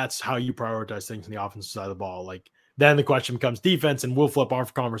that's how you prioritize things on the offensive side of the ball. Like, then the question becomes defense, and we'll flip our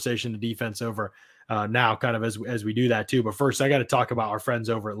conversation to defense over now kind of as we do that too. But first, I got to talk about our friends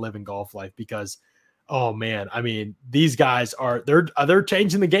over at Living Golf Life because, oh man, I mean, these guys they're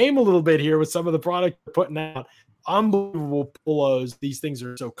changing the game a little bit here with some of the product they're putting out. Unbelievable polos. These things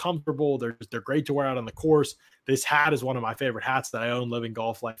are so comfortable. They're great to wear out on the course. This hat is one of my favorite hats that I own, Living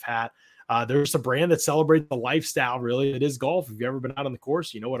Golf Life hat. There's a brand that celebrates the lifestyle, really. It is golf. If you've ever been out on the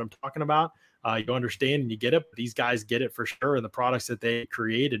course, you know what I'm talking about. You understand and you get it. But these guys get it for sure. And the products that they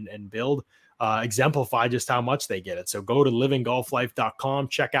create and build exemplify just how much they get it. So go to livinggolflife.com,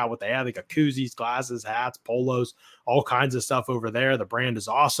 check out what they have. They got koozies, glasses, hats, polos, all kinds of stuff over there. The brand is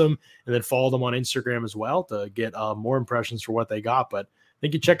awesome. And then follow them on Instagram as well to get more impressions for what they got. But I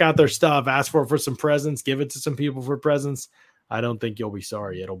think you check out their stuff, ask for some presents, give it to some people for presents. I don't think you'll be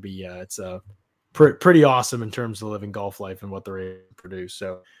sorry. It'll be it's pretty awesome in terms of Living Golf Life and what they're able to produce.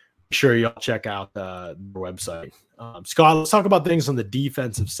 So make sure y'all check out their website. Scott, let's talk about things on the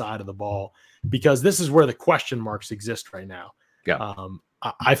defensive side of the ball because this is where the question marks exist right now. Yeah.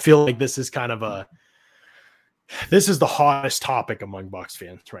 I feel like this is the hottest topic among Bucs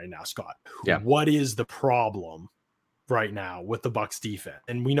fans right now, Scott. Yeah. What is the problem right now with the Bucs defense?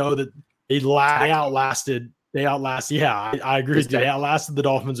 And we know that they outlasted. I agree with you. They outlasted the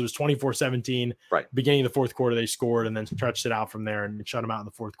Dolphins. It was 24-17. Right. Beginning of the fourth quarter, they scored and then stretched it out from there and shut them out in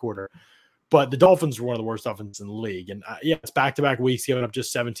the fourth quarter. But the Dolphins were one of the worst offenses in the league. And it's back-to-back weeks, giving up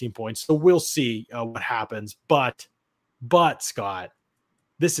just 17 points. So we'll see what happens. But Scott,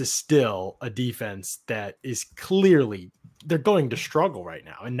 this is still a defense that is clearly they're going to struggle right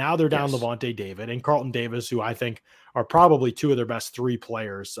now. And now they're down Levante David and Carlton Davis, who I think are probably two of their best three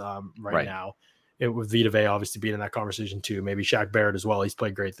players right now. With Vita Vea obviously being in that conversation too, maybe Shaq Barrett as well. He's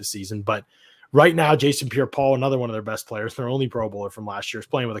played great this season, but right now, Jason Pierre-Paul, another one of their best players, their only Pro Bowler from last year, is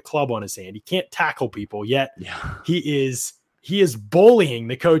playing with a club on his hand. He can't tackle people yet. Yeah. He is bullying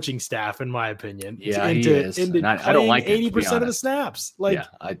the coaching staff, in my opinion. Yeah, he is. I don't like 80% of the snaps.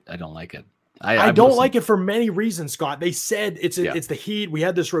 I don't like it. I don't like it for many reasons, Scott. They said it's the heat. We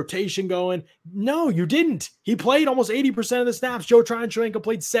had this rotation going. No, you didn't. He played almost 80% of the snaps. Joe Tryon-Shoyinka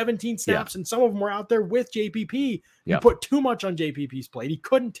played 17 snaps, and some of them were out there with JPP. You put too much on JPP's plate. He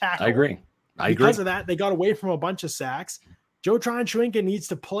couldn't tackle. I agree. Because of that, they got away from a bunch of sacks. Joe Tryon-Shoyinka needs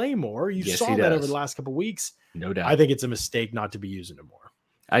to play more. You saw that over the last couple of weeks. No doubt. I think it's a mistake not to be using him more.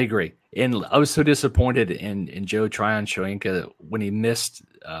 I agree. And I was so disappointed in Joe Tryon-Shoyinka when he missed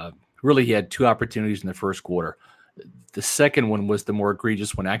really, he had two opportunities in the first quarter. The second one was the more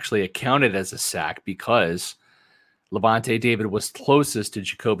egregious one. Actually, it counted as a sack because Levante David was closest to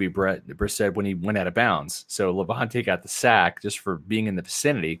Jacoby Brissett when he went out of bounds. So Levante got the sack just for being in the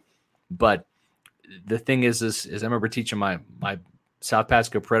vicinity. But the thing is I remember teaching my South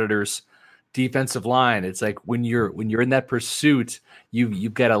Pasco Predators defensive line. It's like when you're in that pursuit,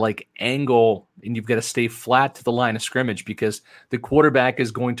 you've got to like angle and you've got to stay flat to the line of scrimmage because the quarterback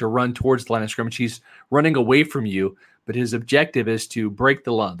is going to run towards the line of scrimmage. He's running away from you, but his objective is to break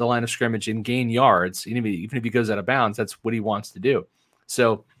the line of scrimmage and gain yards. Even if he goes out of bounds, that's what he wants to do.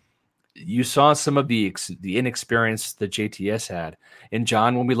 So you saw some of the inexperience that JTS had. And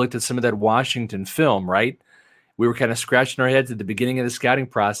John, when we looked at some of that Washington film, right, we were kind of scratching our heads at the beginning of the scouting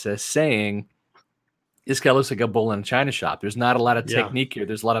process saying, this guy looks like a bull in a china shop. There's not a lot of technique here.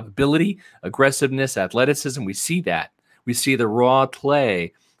 There's a lot of ability, aggressiveness, athleticism. We see that. We see the raw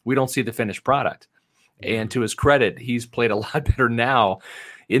play. We don't see the finished product. And to his credit, he's played a lot better now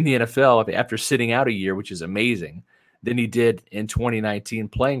in the NFL after sitting out a year, which is amazing, than he did in 2019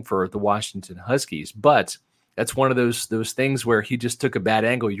 playing for the Washington Huskies. But that's one of those things where he just took a bad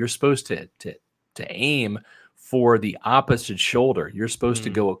angle. You're supposed to aim for the opposite shoulder. You're supposed to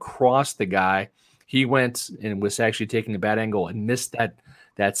go across the guy. He went and was actually taking a bad angle and missed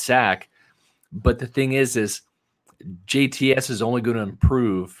that sack. But the thing is JTS is only going to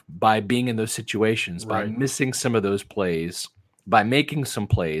improve by being in those situations, by missing some of those plays by making some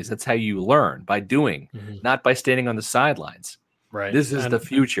plays. That's how you learn, by doing, not by standing on the sidelines. Right. This is the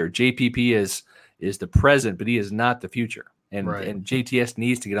future. JPP is the present, but he is not the future. And JTS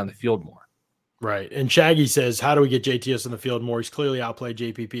needs to get on the field more. Right. And Shaggy says, how do we get JTS on the field more? He's clearly outplayed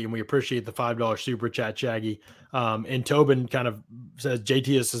JPP, and we appreciate the $5 super chat, Shaggy. And Tobin kind of says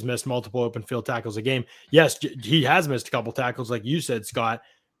JTS has missed multiple open field tackles a game. Yes, he has missed a couple tackles, like you said, Scott,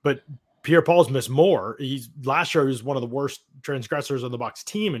 but Pierre-Paul's missed more. Last year he was one of the worst transgressors on the Bucs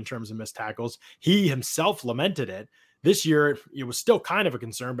team in terms of missed tackles. He himself lamented it. This year, it was still kind of a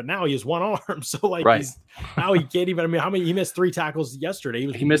concern, but now he has one arm. So, like, now he can't even. I mean, he missed 3 tackles yesterday.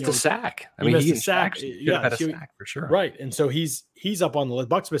 He missed a sack. He missed a sack. Had a sack for sure. Right. And so he's up on the list.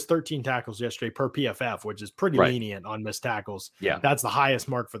 Bucs missed 13 tackles yesterday per PFF, which is pretty lenient on missed tackles. Yeah. That's the highest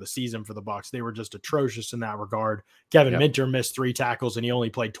mark for the season for the Bucs. They were just atrocious in that regard. Kevin Minter missed 3 tackles and he only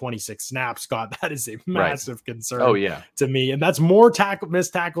played 26 snaps. Scott, that is a massive concern. Oh, yeah. To me. And that's more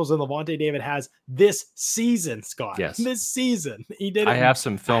missed tackles than Lavonte David has this season, Scott. Yes. This season. He did it. I have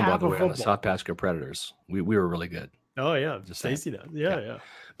some film, by the way, on the South Pasco Predators. We were really good. Oh, yeah. Stacy does. Yeah.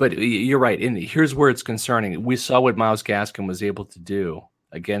 But you're right. And here's where it's concerning. We saw what Myles Gaskin was able to do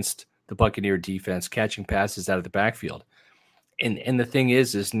against the Buccaneer defense, catching passes out of the backfield. And the thing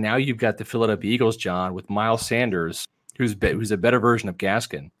is now you've got the Philadelphia Eagles, John, with Miles Sanders, who's a better version of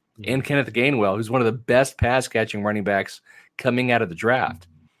Gaskin, and Kenneth Gainwell, who's one of the best pass-catching running backs coming out of the draft.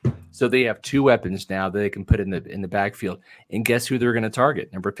 So they have 2 weapons now that they can put in the backfield. And guess who they're going to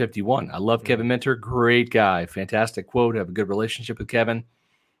target? Number 51. I love Kevin Minter. Great guy. Fantastic quote. Have a good relationship with Kevin.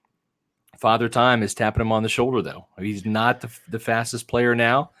 Father Time is tapping him on the shoulder, though. He's not the fastest player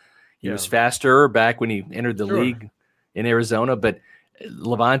now. He was faster back when he entered the league in Arizona, but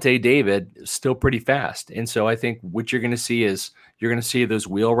Lavonte David is still pretty fast. And so I think what you're going to see is you're going to see those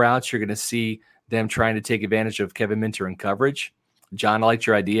wheel routes. You're going to see them trying to take advantage of Kevin Minter in coverage. John, I liked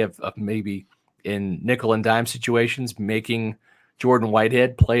your idea of maybe in nickel and dime situations, making Jordan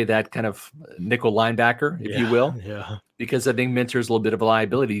Whitehead play that kind of nickel linebacker, if you will. Yeah. Because I think Minter's a little bit of a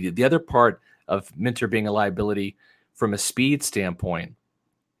liability. The other part of Minter being a liability from a speed standpoint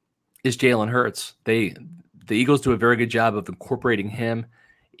is Jalen Hurts. The Eagles do a very good job of incorporating him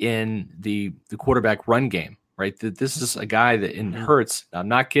in the quarterback run game, right? This is a guy that in Hurts, I'm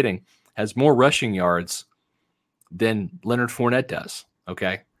not kidding, has more rushing yards than Leonard Fournette does.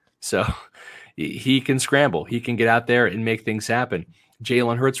 Okay. So he can scramble. He can get out there and make things happen.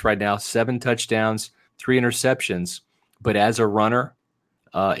 Jalen Hurts right now, 7 touchdowns, 3 interceptions, but as a runner,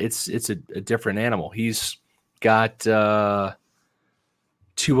 it's a different animal. He's got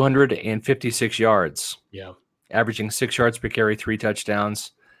 256 yards. Yeah. Averaging 6 yards per carry, 3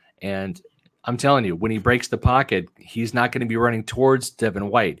 touchdowns. And I'm telling you, when he breaks the pocket, he's not going to be running towards Devin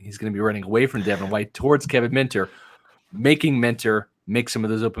White. He's going to be running away from Devin White towards Kevin Minter, making Minter make some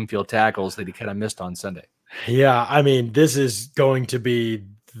of those open field tackles that he kind of missed on Sunday. Yeah, I mean, this is going to be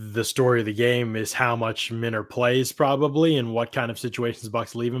the story of the game, is how much Minter plays probably and what kind of situations the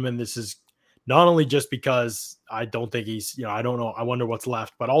Bucs leave him in. This is not only just because I don't think he's, I don't know, I wonder what's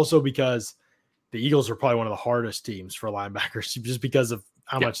left, but also because the Eagles are probably one of the hardest teams for linebackers just because of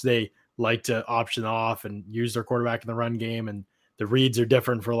how much they like to option off and use their quarterback in the run game, and the reads are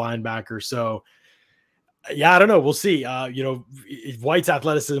different for linebackers. So yeah, I don't know. We'll see. White's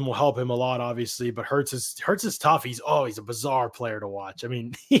athleticism will help him a lot, obviously, but Hurts is tough. He's a bizarre player to watch. I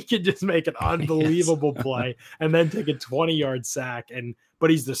mean, he could just make an unbelievable play and then take a 20-yard sack.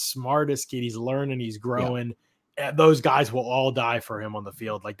 But he's the smartest kid. He's learning. He's growing. Yeah. Those guys will all die for him on the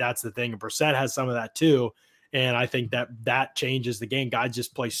field. Like, that's the thing. And Brissett has some of that too. And I think that changes the game. Guys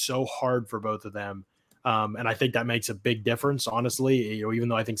just play so hard for both of them. And I think that makes a big difference, honestly. Even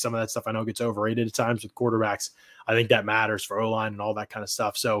though I think some of that stuff I know gets overrated at times with quarterbacks, I think that matters for O-line and all that kind of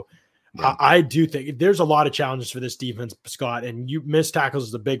stuff. So I do think there's a lot of challenges for this defense, Scott, and missed tackles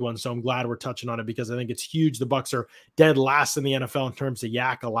is a big one. So I'm glad we're touching on it because I think it's huge. The Bucs are dead last in the NFL in terms of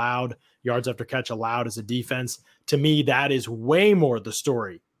yak allowed, yards after catch allowed as a defense. To me, that is way more the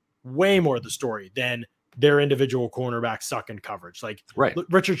story than their individual cornerbacks suck in coverage. Like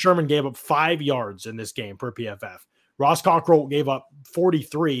Richard Sherman gave up 5 yards in this game per PFF. Ross Cockrell gave up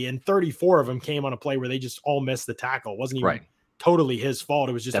 43, and 34 of them came on a play where they just all missed the tackle. It wasn't even totally his fault.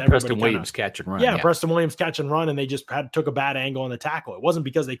 It was just that Preston Williams catch and run. Yeah, Preston Williams catch and run, and they just took a bad angle on the tackle. It wasn't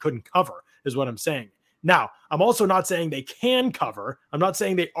because they couldn't cover, is what I'm saying. Now, I'm also not saying they can cover. I'm not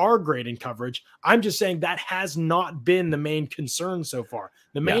saying they are great in coverage. I'm just saying that has not been the main concern so far.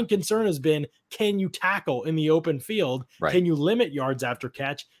 The main concern has been, can you tackle in the open field? Right. Can you limit yards after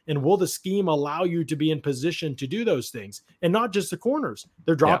catch? And will the scheme allow you to be in position to do those things? And not just the corners.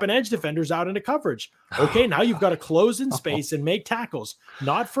 They're dropping edge defenders out into coverage. Okay, now you've got to close in space and make tackles,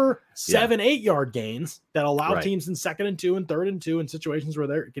 not for 7-8 yard gains that allow teams in 2nd and 2 and 3rd and 2 in situations where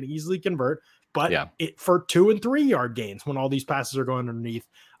they can easily convert, but it for 2 and 3 yard gains when all these passes are going underneath.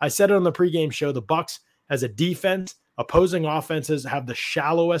 I said it on the pregame show, the Bucs as a defense, opposing offenses have the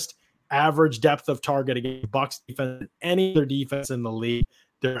shallowest average depth of target against Bucs defense than any other defense in the league.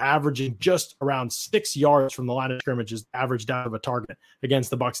 They're averaging just around 6 yards from the line of scrimmage is the average down of a target against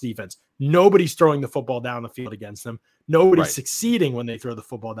the Bucs defense. Nobody's throwing the football down the field against them. Nobody's succeeding when they throw the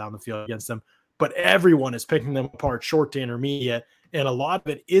football down the field against them, but everyone is picking them apart short to intermediate. And a lot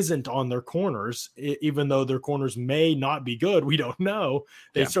of it isn't on their corners, even though their corners may not be good. We don't know.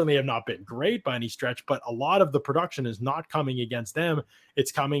 They certainly have not been great by any stretch, but a lot of the production is not coming against them. It's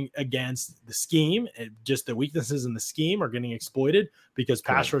coming against the scheme. Just the weaknesses in the scheme are getting exploited because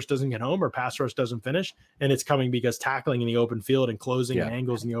pass rush doesn't get home or pass rush doesn't finish. And it's coming because tackling in the open field and closing and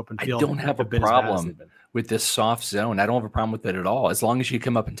angles in the open field. I don't have a problem with this soft zone. I don't have a problem with it at all, as long as you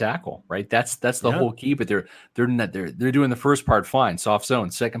come up and tackle, right? That's the whole key. But they're doing the first part fine, soft zone.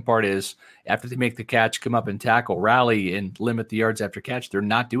 Second part is after they make the catch, come up and tackle, rally, and limit the yards after catch. They're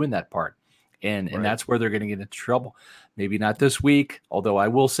not doing that part, and that's where they're going to get into trouble. Maybe not this week, although I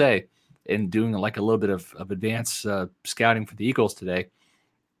will say, in doing like a little bit of advanced scouting for the Eagles today,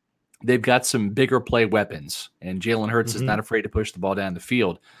 they've got some bigger play weapons, and Jalen Hurts is not afraid to push the ball down the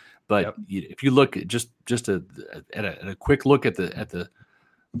field. But if you look at just at a quick look at the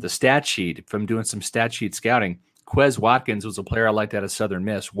stat sheet from doing some stat sheet scouting, Quez Watkins was a player I liked out of Southern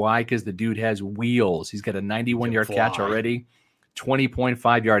Miss. Why? Because the dude has wheels. He's got a 91-yard catch already,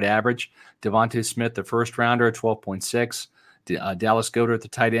 20.5 yard average. Devontae Smith, the first rounder, 12.6. Dallas Goedert, the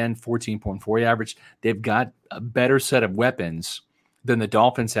tight end, 14.4 average. They've got a better set of weapons than the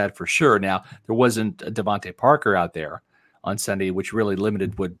Dolphins had for sure. Now, there wasn't a Devontae Parker out there on Sunday, which really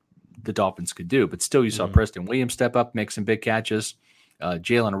limited what the Dolphins could do. But still, you saw Preston Williams step up, make some big catches.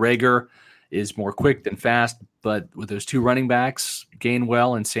 Jalen Reagor is more quick than fast, but with those two running backs,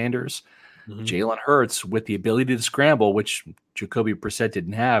 Gainwell and Sanders, Jalen Hurts with the ability to scramble, which Jacoby Brissett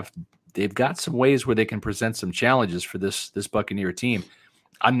didn't have, they've got some ways where they can present some challenges for this Buccaneer team.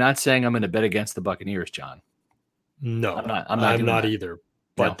 I'm not saying I'm going to bet against the Buccaneers, John. No, I'm not either.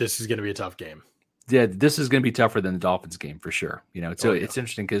 But this is going to be a tough game. Yeah, this is going to be tougher than the Dolphins game for sure. You know, so it's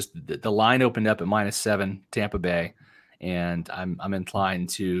interesting because the line opened up at -7 Tampa Bay, and I'm inclined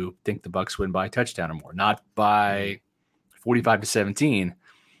to think the Bucs win by a touchdown or more, not by 45-17.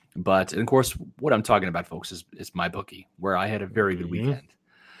 But and of course, what I'm talking about, folks, is MyBookie, where I had a very good weekend.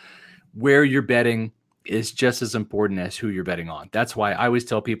 Where you're betting is just as important as who you're betting on. That's why I always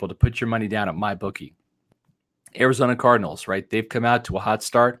tell people to put your money down at MyBookie. Arizona Cardinals, right? They've come out to a hot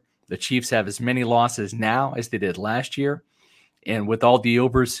start. The Chiefs have as many losses now as they did last year. And with all the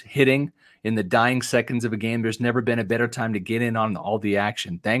overs hitting in the dying seconds of a game, there's never been a better time to get in on all the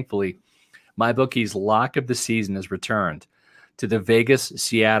action. Thankfully, MyBookie's lock of the season has returned to the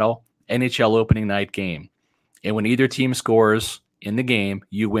Vegas-Seattle NHL opening night game. And when either team scores in the game,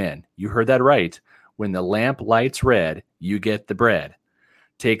 you win. You heard that right. When the lamp lights red, you get the bread.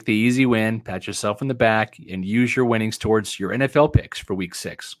 Take the easy win, pat yourself in the back, and use your winnings towards your NFL picks for Week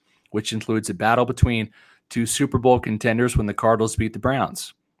 6, which includes a battle between two Super Bowl contenders when the Cardinals beat the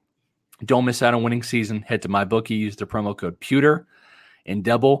Browns. Don't miss out on winning season. Head to MyBookie, use the promo code PEWTER, and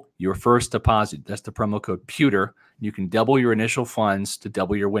double your first deposit. That's the promo code PEWTER. You can double your initial funds to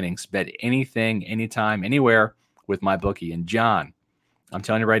double your winnings. Bet anything, anytime, anywhere with MyBookie. And John, I'm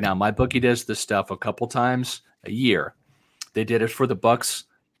telling you right now, MyBookie does this stuff a couple times a year. They did it for the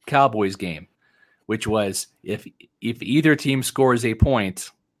Bucs-Cowboys game, which was if either team scores a point,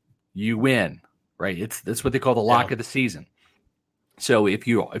 you win, right? That's what they call the lock of the season. So if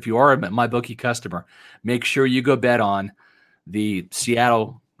you are a MyBookie customer, make sure you go bet on the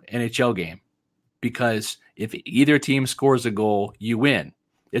Seattle NHL game, because if either team scores a goal, you win.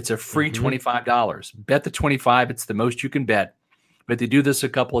 It's a free $25. Bet the 25. It's the most you can bet, but they do this a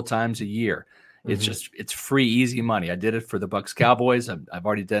couple of times a year. It's free, easy money. I did it for the Bucs-Cowboys. I've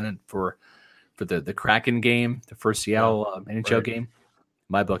already done it for the Kraken game, the first Seattle NHL game.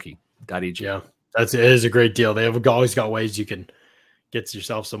 MyBookie.ag. Yeah, it is a great deal. They have always got ways you can get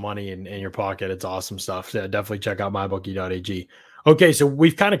yourself some money in your pocket. It's awesome stuff. So definitely check out MyBookie.ag. Okay, so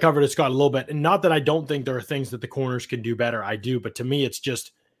we've kind of covered it, Scott, a little bit. And not that I don't think there are things that the corners can do better. I do. But to me, it's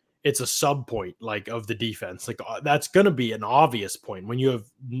it's a sub point like of the defense. Like that's going to be an obvious point when you have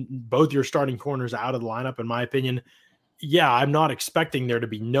both your starting corners out of the lineup, in my opinion. Yeah, I'm not expecting there to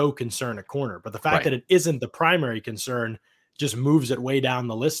be no concern at corner, but the fact that it isn't the primary concern just moves it way down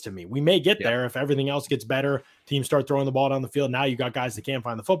the list to me. We may get there if everything else gets better. Teams start throwing the ball down the field. Now you got guys that can't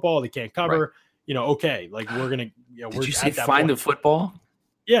find the football, they can't cover. Okay, like we're gonna. Did you say find the football?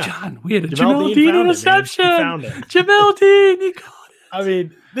 Yeah, John, we had a Jamel Dean interception. Jamel Dean, you got it. I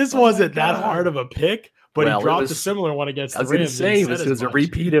mean, this wasn't that hard of a pick. But he dropped a similar one against the Rams. I was going to say, it was a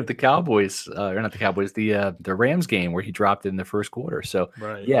repeat of the Cowboys, or not the Cowboys, the Rams game where he dropped it in the first quarter. So,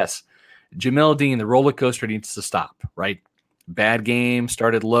 yes, Jamel Dean, the roller coaster needs to stop, right? Bad game,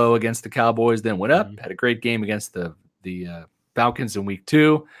 started low against the Cowboys, then went up, had a great game against the Falcons in week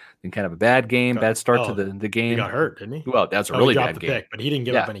 2, then kind of a bad game, bad start to the game. He got hurt, didn't he? Well, that's a really bad game. Pick, but he didn't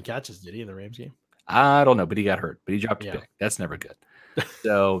give up any catches, did he, in the Rams game? I don't know, but he got hurt. But he dropped a pick. That's never good.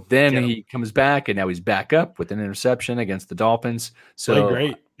 So then he comes back, and now he's back up with an interception against the Dolphins. So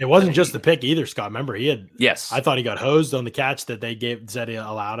great. It wasn't just the pick either, Scott. Remember, he had. Yes. I thought he got hosed on the catch that they said he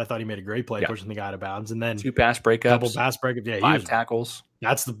allowed. I thought he made a great play pushing the guy out of bounds, and then 2 pass breakups, double pass breakups, 5 tackles.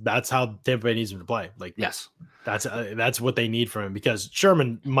 That's how Tampa Bay needs him to play. Like yes, that's what they need from him, because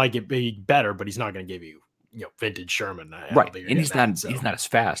Sherman might be better, but he's not going to give you vintage Sherman. Right. And he's not as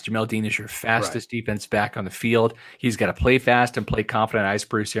fast. Jamel Dean is your fastest defense back on the field. He's got to play fast and play confident. I asked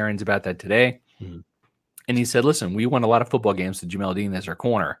Bruce Arians about that today. Mm-hmm. And he said, listen, we won a lot of football games with Jamel Dean as our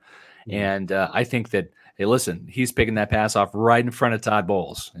corner. Mm-hmm. And I think that, hey, listen, he's picking that pass off right in front of Todd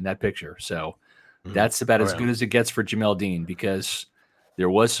Bowles in that picture. So that's about as good as it gets for Jamel Dean, because there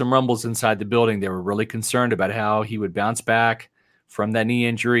was some rumbles inside the building. They were really concerned about how he would bounce back from that knee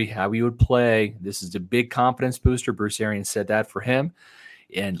injury, how he would play. This is a big confidence booster. Bruce Arians said that for him.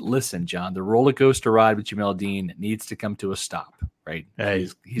 And listen, John, the roller coaster ride with Jamel Dean needs to come to a stop, right? Hey,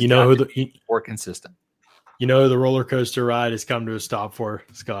 he's more consistent. You know who the roller coaster ride has come to a stop for,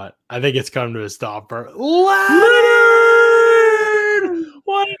 Scott? I think it's come to a stop for Leonard!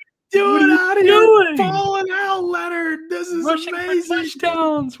 What are you doing out here? Falling out, Leonard. This is amazing.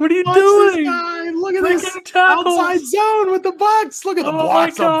 Touchdowns. What are you doing? Look at this outside zone with the Bucs. Look at the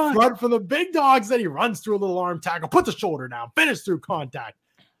blocks up front for the big dogs. Then he runs through a little arm tackle, put the shoulder down, finish through contact.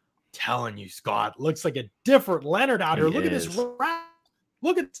 I'm telling you, Scott, looks like a different Leonard out here. Look at this.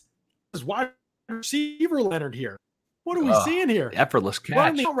 Look at this wide receiver Leonard here. What are we seeing here? Effortless catch.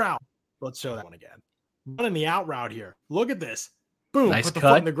 Running the out route. Let's show that one again. Running the out route here. Look at this. Boom, nice put the cut.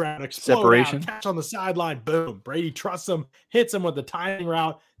 foot in the ground, explode separation. Out, catch on the sideline, boom. Brady trusts him, hits him with the timing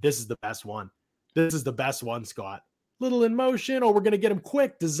route. This is the best one. This is the best one, Scott. Little in motion, we're going to get him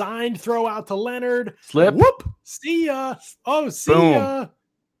quick. Designed throw out to Leonard. Slip. Whoop. See ya. Oh, see ya.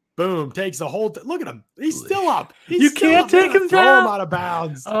 Boom. Takes the whole look at him. He's still up. You can't take him down. Throw him out of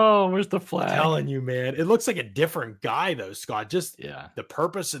bounds. Oh, where's the flag? I'm telling you, man. It looks like a different guy, though, Scott. Just the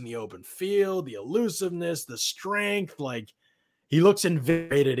purpose in the open field, the elusiveness, the strength, like he looks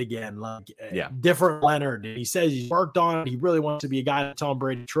invigorated again, like different Leonard. He says he's worked on it. He really wants to be a guy that Tom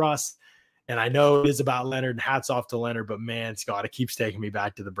Brady trusts. And I know it is about Leonard, and hats off to Leonard, but man, Scott, it keeps taking me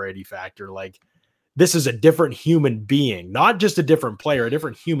back to the Brady factor. Like, this is a different human being, not just a different player, a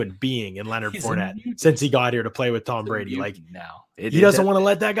different human being in Leonard Fournette since he got here to play with Tom Brady. Like, now he doesn't want to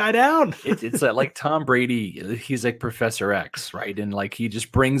let that guy down. It's like Tom Brady. He's like Professor X, right? And like he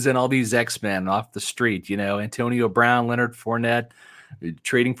just brings in all these X-Men off the street, Antonio Brown, Leonard Fournette,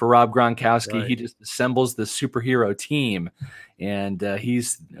 trading for Rob Gronkowski. Right. He just assembles the superhero team, and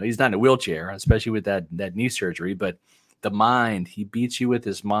he's not in a wheelchair, especially with that knee surgery, but the mind, he beats you with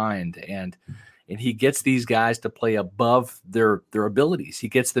his mind, and he gets these guys to play above their abilities. He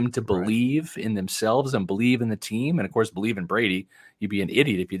gets them to believe in themselves and believe in the team, and of course, believe in Brady. You'd be an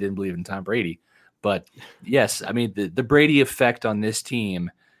idiot if you didn't believe in Tom Brady. But yes, I mean the Brady effect on this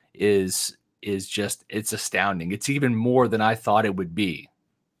team is just, it's astounding. It's even more than I thought it would be.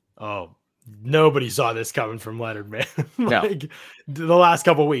 Oh, nobody saw this coming from Leonard, man. Like the last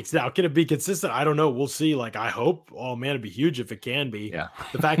couple of weeks. Now, can it be consistent? I don't know. We'll see. Like, I hope. Oh man, it'd be huge if it can be. Yeah.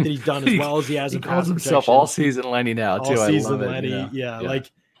 The fact that he's done as well as he has in calls himself all season Lenny now too. All season Lenny. Yeah.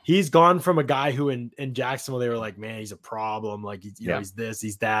 Like he's gone from a guy who in Jacksonville they were like, man, he's a problem. Like he's this,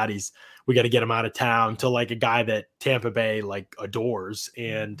 he's that. We got to get him out of town, to like a guy that Tampa Bay like adores.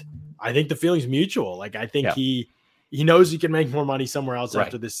 And I think the feeling's mutual. Like I think he knows he can make more money somewhere else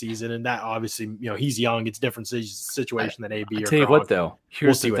after this season. And that obviously, he's young. It's a different situation than AB. I'll tell you what, though,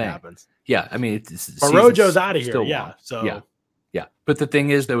 we'll see what happens. Yeah. I mean, but Rojo's out of here. Yeah. So, yeah. But the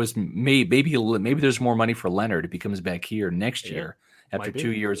thing is, there was maybe there's more money for Leonard if he comes back here next year after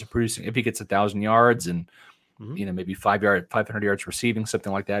 2 years of producing, if he gets 1,000 yards and maybe 500 yards receiving,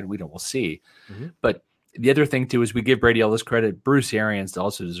 something like that. We'll see. Mm-hmm. But the other thing too is we give Brady all this credit. Bruce Arians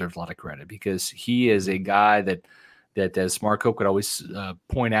also deserves a lot of credit because he is a guy that as Mark Hope could always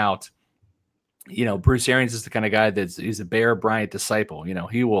point out, Bruce Arians is the kind of guy he's a Bear Bryant disciple.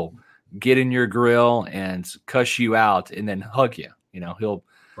 He will get in your grill and cuss you out and then hug you.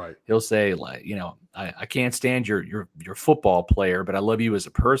 He'll say, like, I can't stand your football player, but I love you as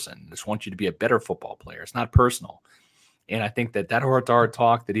a person. I just want you to be a better football player. It's not personal. And I think that heart-to-heart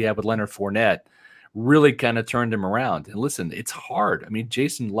talk that he had with Leonard Fournette really kind of turned him around. And listen, it's hard. I mean,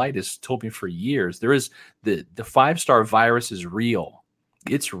 Jason Light has told me for years, there is the 5-star virus is real.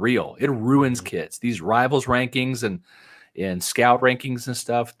 It's real. It ruins kids. These rivals rankings and scout rankings and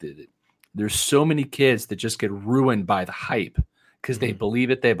stuff. There's so many kids that just get ruined by the hype because they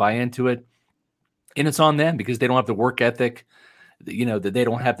believe it, they buy into it. And it's on them because they don't have the work ethic, that they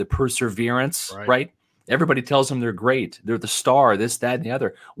don't have the perseverance, right? Everybody tells them they're great. They're the star, this, that, and the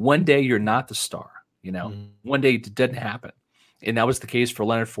other. One day you're not the star, One day it doesn't happen. And that was the case for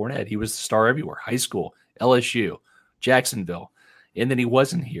Leonard Fournette. He was the star everywhere, high school, LSU, Jacksonville. And then he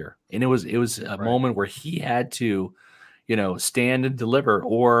wasn't here. And it was a moment where he had to, stand and deliver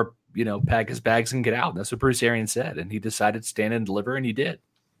or, pack his bags and get out. That's what Bruce Arians said. And he decided to stand and deliver, and he did.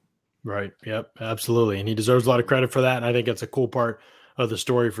 Right. Yep. Absolutely. And he deserves a lot of credit for that. And I think it's a cool part of the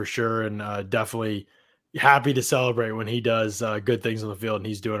story for sure. And definitely happy to celebrate when he does good things on the field, and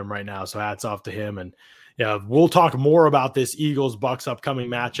he's doing them right now. So hats off to him. And yeah, we'll talk more about this Eagles-Bucks upcoming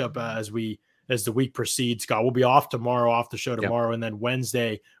matchup as the week proceeds. Scott, we'll be off the show tomorrow. Yep. And then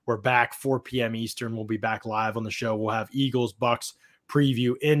Wednesday, we're back 4 p.m. Eastern. We'll be back live on the show. We'll have Eagles-Bucks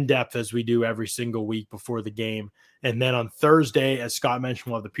preview in depth as we do every single week before the game. And then on Thursday, as Scott mentioned,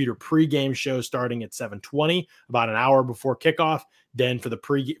 we'll have the Pewter pregame show starting at 7:20, about an hour before kickoff. Then for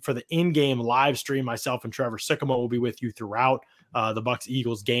the in-game live stream, myself and Trevor Sycamore will be with you throughout the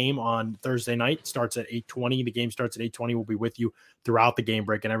Bucks-Eagles game on Thursday night. Starts at 8:20. The game starts at 8:20. We'll be with you throughout the game,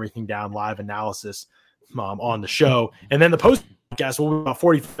 breaking everything down, live analysis on the show. And then the post podcast will be about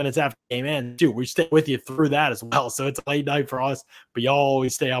 40 minutes after the game ends. Dude, we stay with you through that as well. So it's a late night for us, but y'all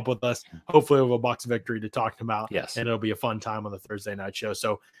always stay up with us. Hopefully we'll have a Bucks victory to talk about. Yes. And it'll be a fun time on the Thursday night show.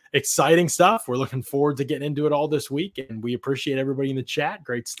 So exciting stuff. We're looking forward to getting into it all this week. And we appreciate everybody in the chat.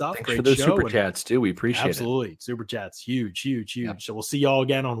 Great stuff. Thanks great for those show. super chats too. We appreciate absolutely. it. Super chats. Huge. Yep. So we'll see y'all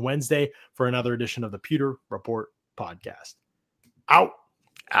again on Wednesday for another edition of the Pewter Report podcast.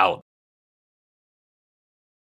 Out.